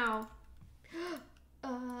now,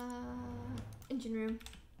 engine room.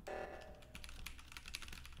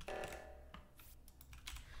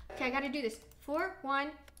 Okay, I gotta do this. 4, 1,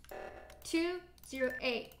 2, 0,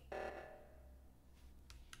 8.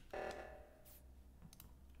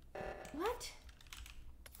 What?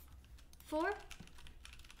 4?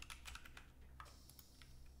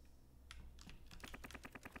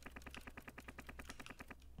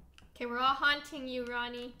 Okay, we're all haunting you,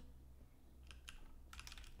 Ronnie.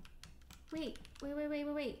 Wait.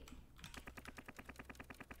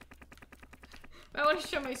 I want to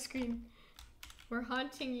show my screen. We're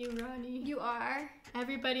haunting you, Ronnie. You are.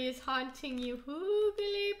 Everybody is haunting you.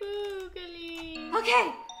 Hoogly boogly.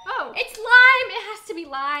 Okay. Oh, It's lime. It has to be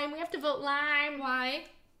lime. We have to vote lime. why?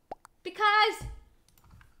 Because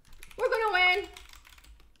we're gonna win.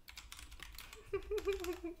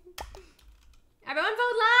 Everyone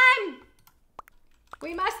vote lime.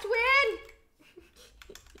 We must win.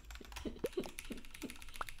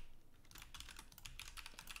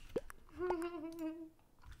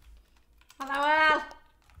 LOL.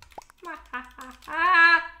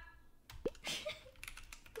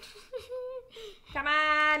 Come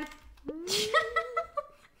on.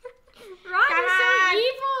 Ronnie's so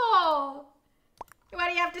evil. What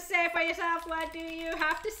do you have to say for yourself? What do you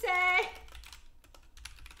have to say?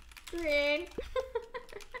 Green.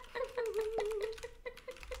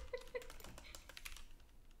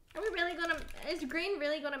 Are we really gonna... Is green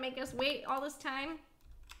really gonna make us wait all this time?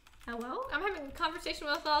 Hello? I'm having a conversation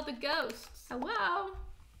with all the ghosts. Hello?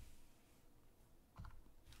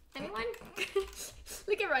 Anyone?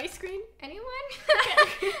 Look at my screen. Anyone?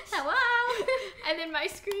 Hello? And then my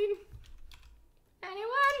screen.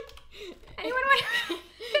 Anyone? Anyone? Can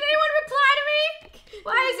anyone reply to me?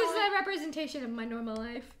 Why is this a representation of my normal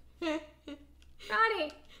life?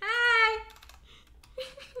 Ronnie, hi.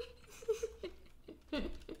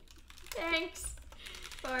 Thanks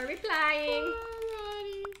for replying. Poor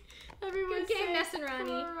Ronnie. Everyone's Good game, saying, Ness and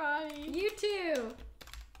Ronnie. Poor Ronnie. You too.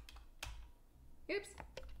 Oops.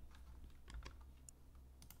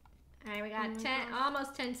 Alright, we got Oh my 10, gosh.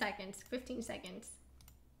 almost 10 seconds, 15 seconds.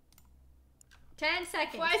 10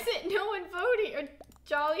 seconds. Why is it no one voting? Or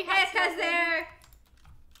Jolly has Hey, because nothing? they're...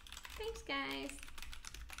 Thanks, guys.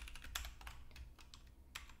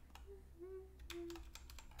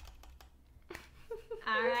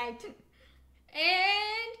 right.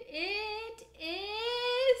 And it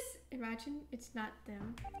is. Imagine it's not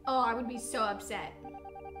them. Oh, I would be so upset.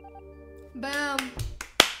 Boom.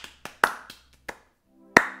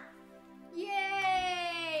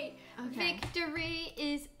 Yay! Okay. Victory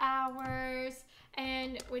is ours.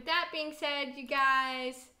 And with that being said, you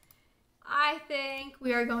guys, I think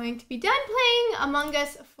we are going to be done playing Among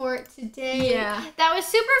Us for today. Yeah. That was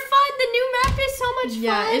super fun. The new map is so much fun.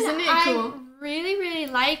 Yeah, isn't it cool? I really, really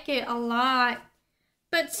like it a lot.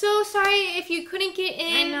 But so sorry if you couldn't get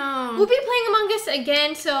in. I know. We'll be playing Among Us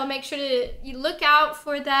again, so make sure to you look out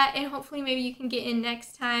for that, and hopefully maybe you can get in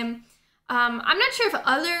next time. I'm not sure if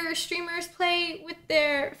other streamers play with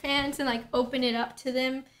their fans and like open it up to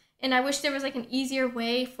them. And I wish there was like an easier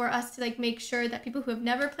way for us to like make sure that people who have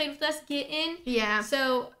never played with us get in. Yeah.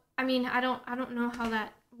 So I mean, I don't know how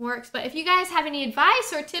that works, but if you guys have any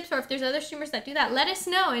advice or tips, or if there's other streamers that do that, let us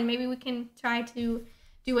know, and maybe we can try to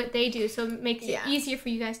do what they do, so it makes it easier for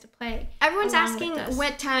you guys to play. Everyone's along asking with us.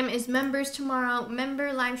 what time is members tomorrow.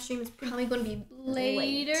 Member live stream is probably going to be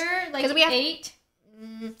Later, like 'Cause we have- 8.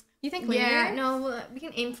 You think later? Yeah, no, we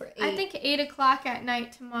can aim for 8. I think 8 o'clock at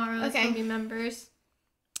night tomorrow is Okay. gonna be members,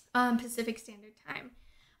 Pacific Standard Time.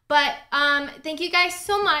 But thank you guys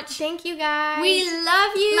so much. Thank you guys. We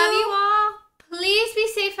love you. love you all. Please be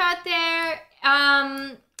safe out there.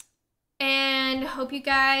 And hope you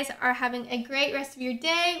guys are having a great rest of your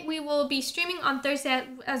day. We will be streaming on Thursday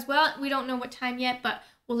as well. We don't know what time yet, but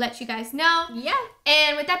we'll let you guys know. Yeah.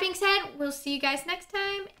 And with that being said, we'll see you guys next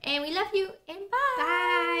time. And we love you. And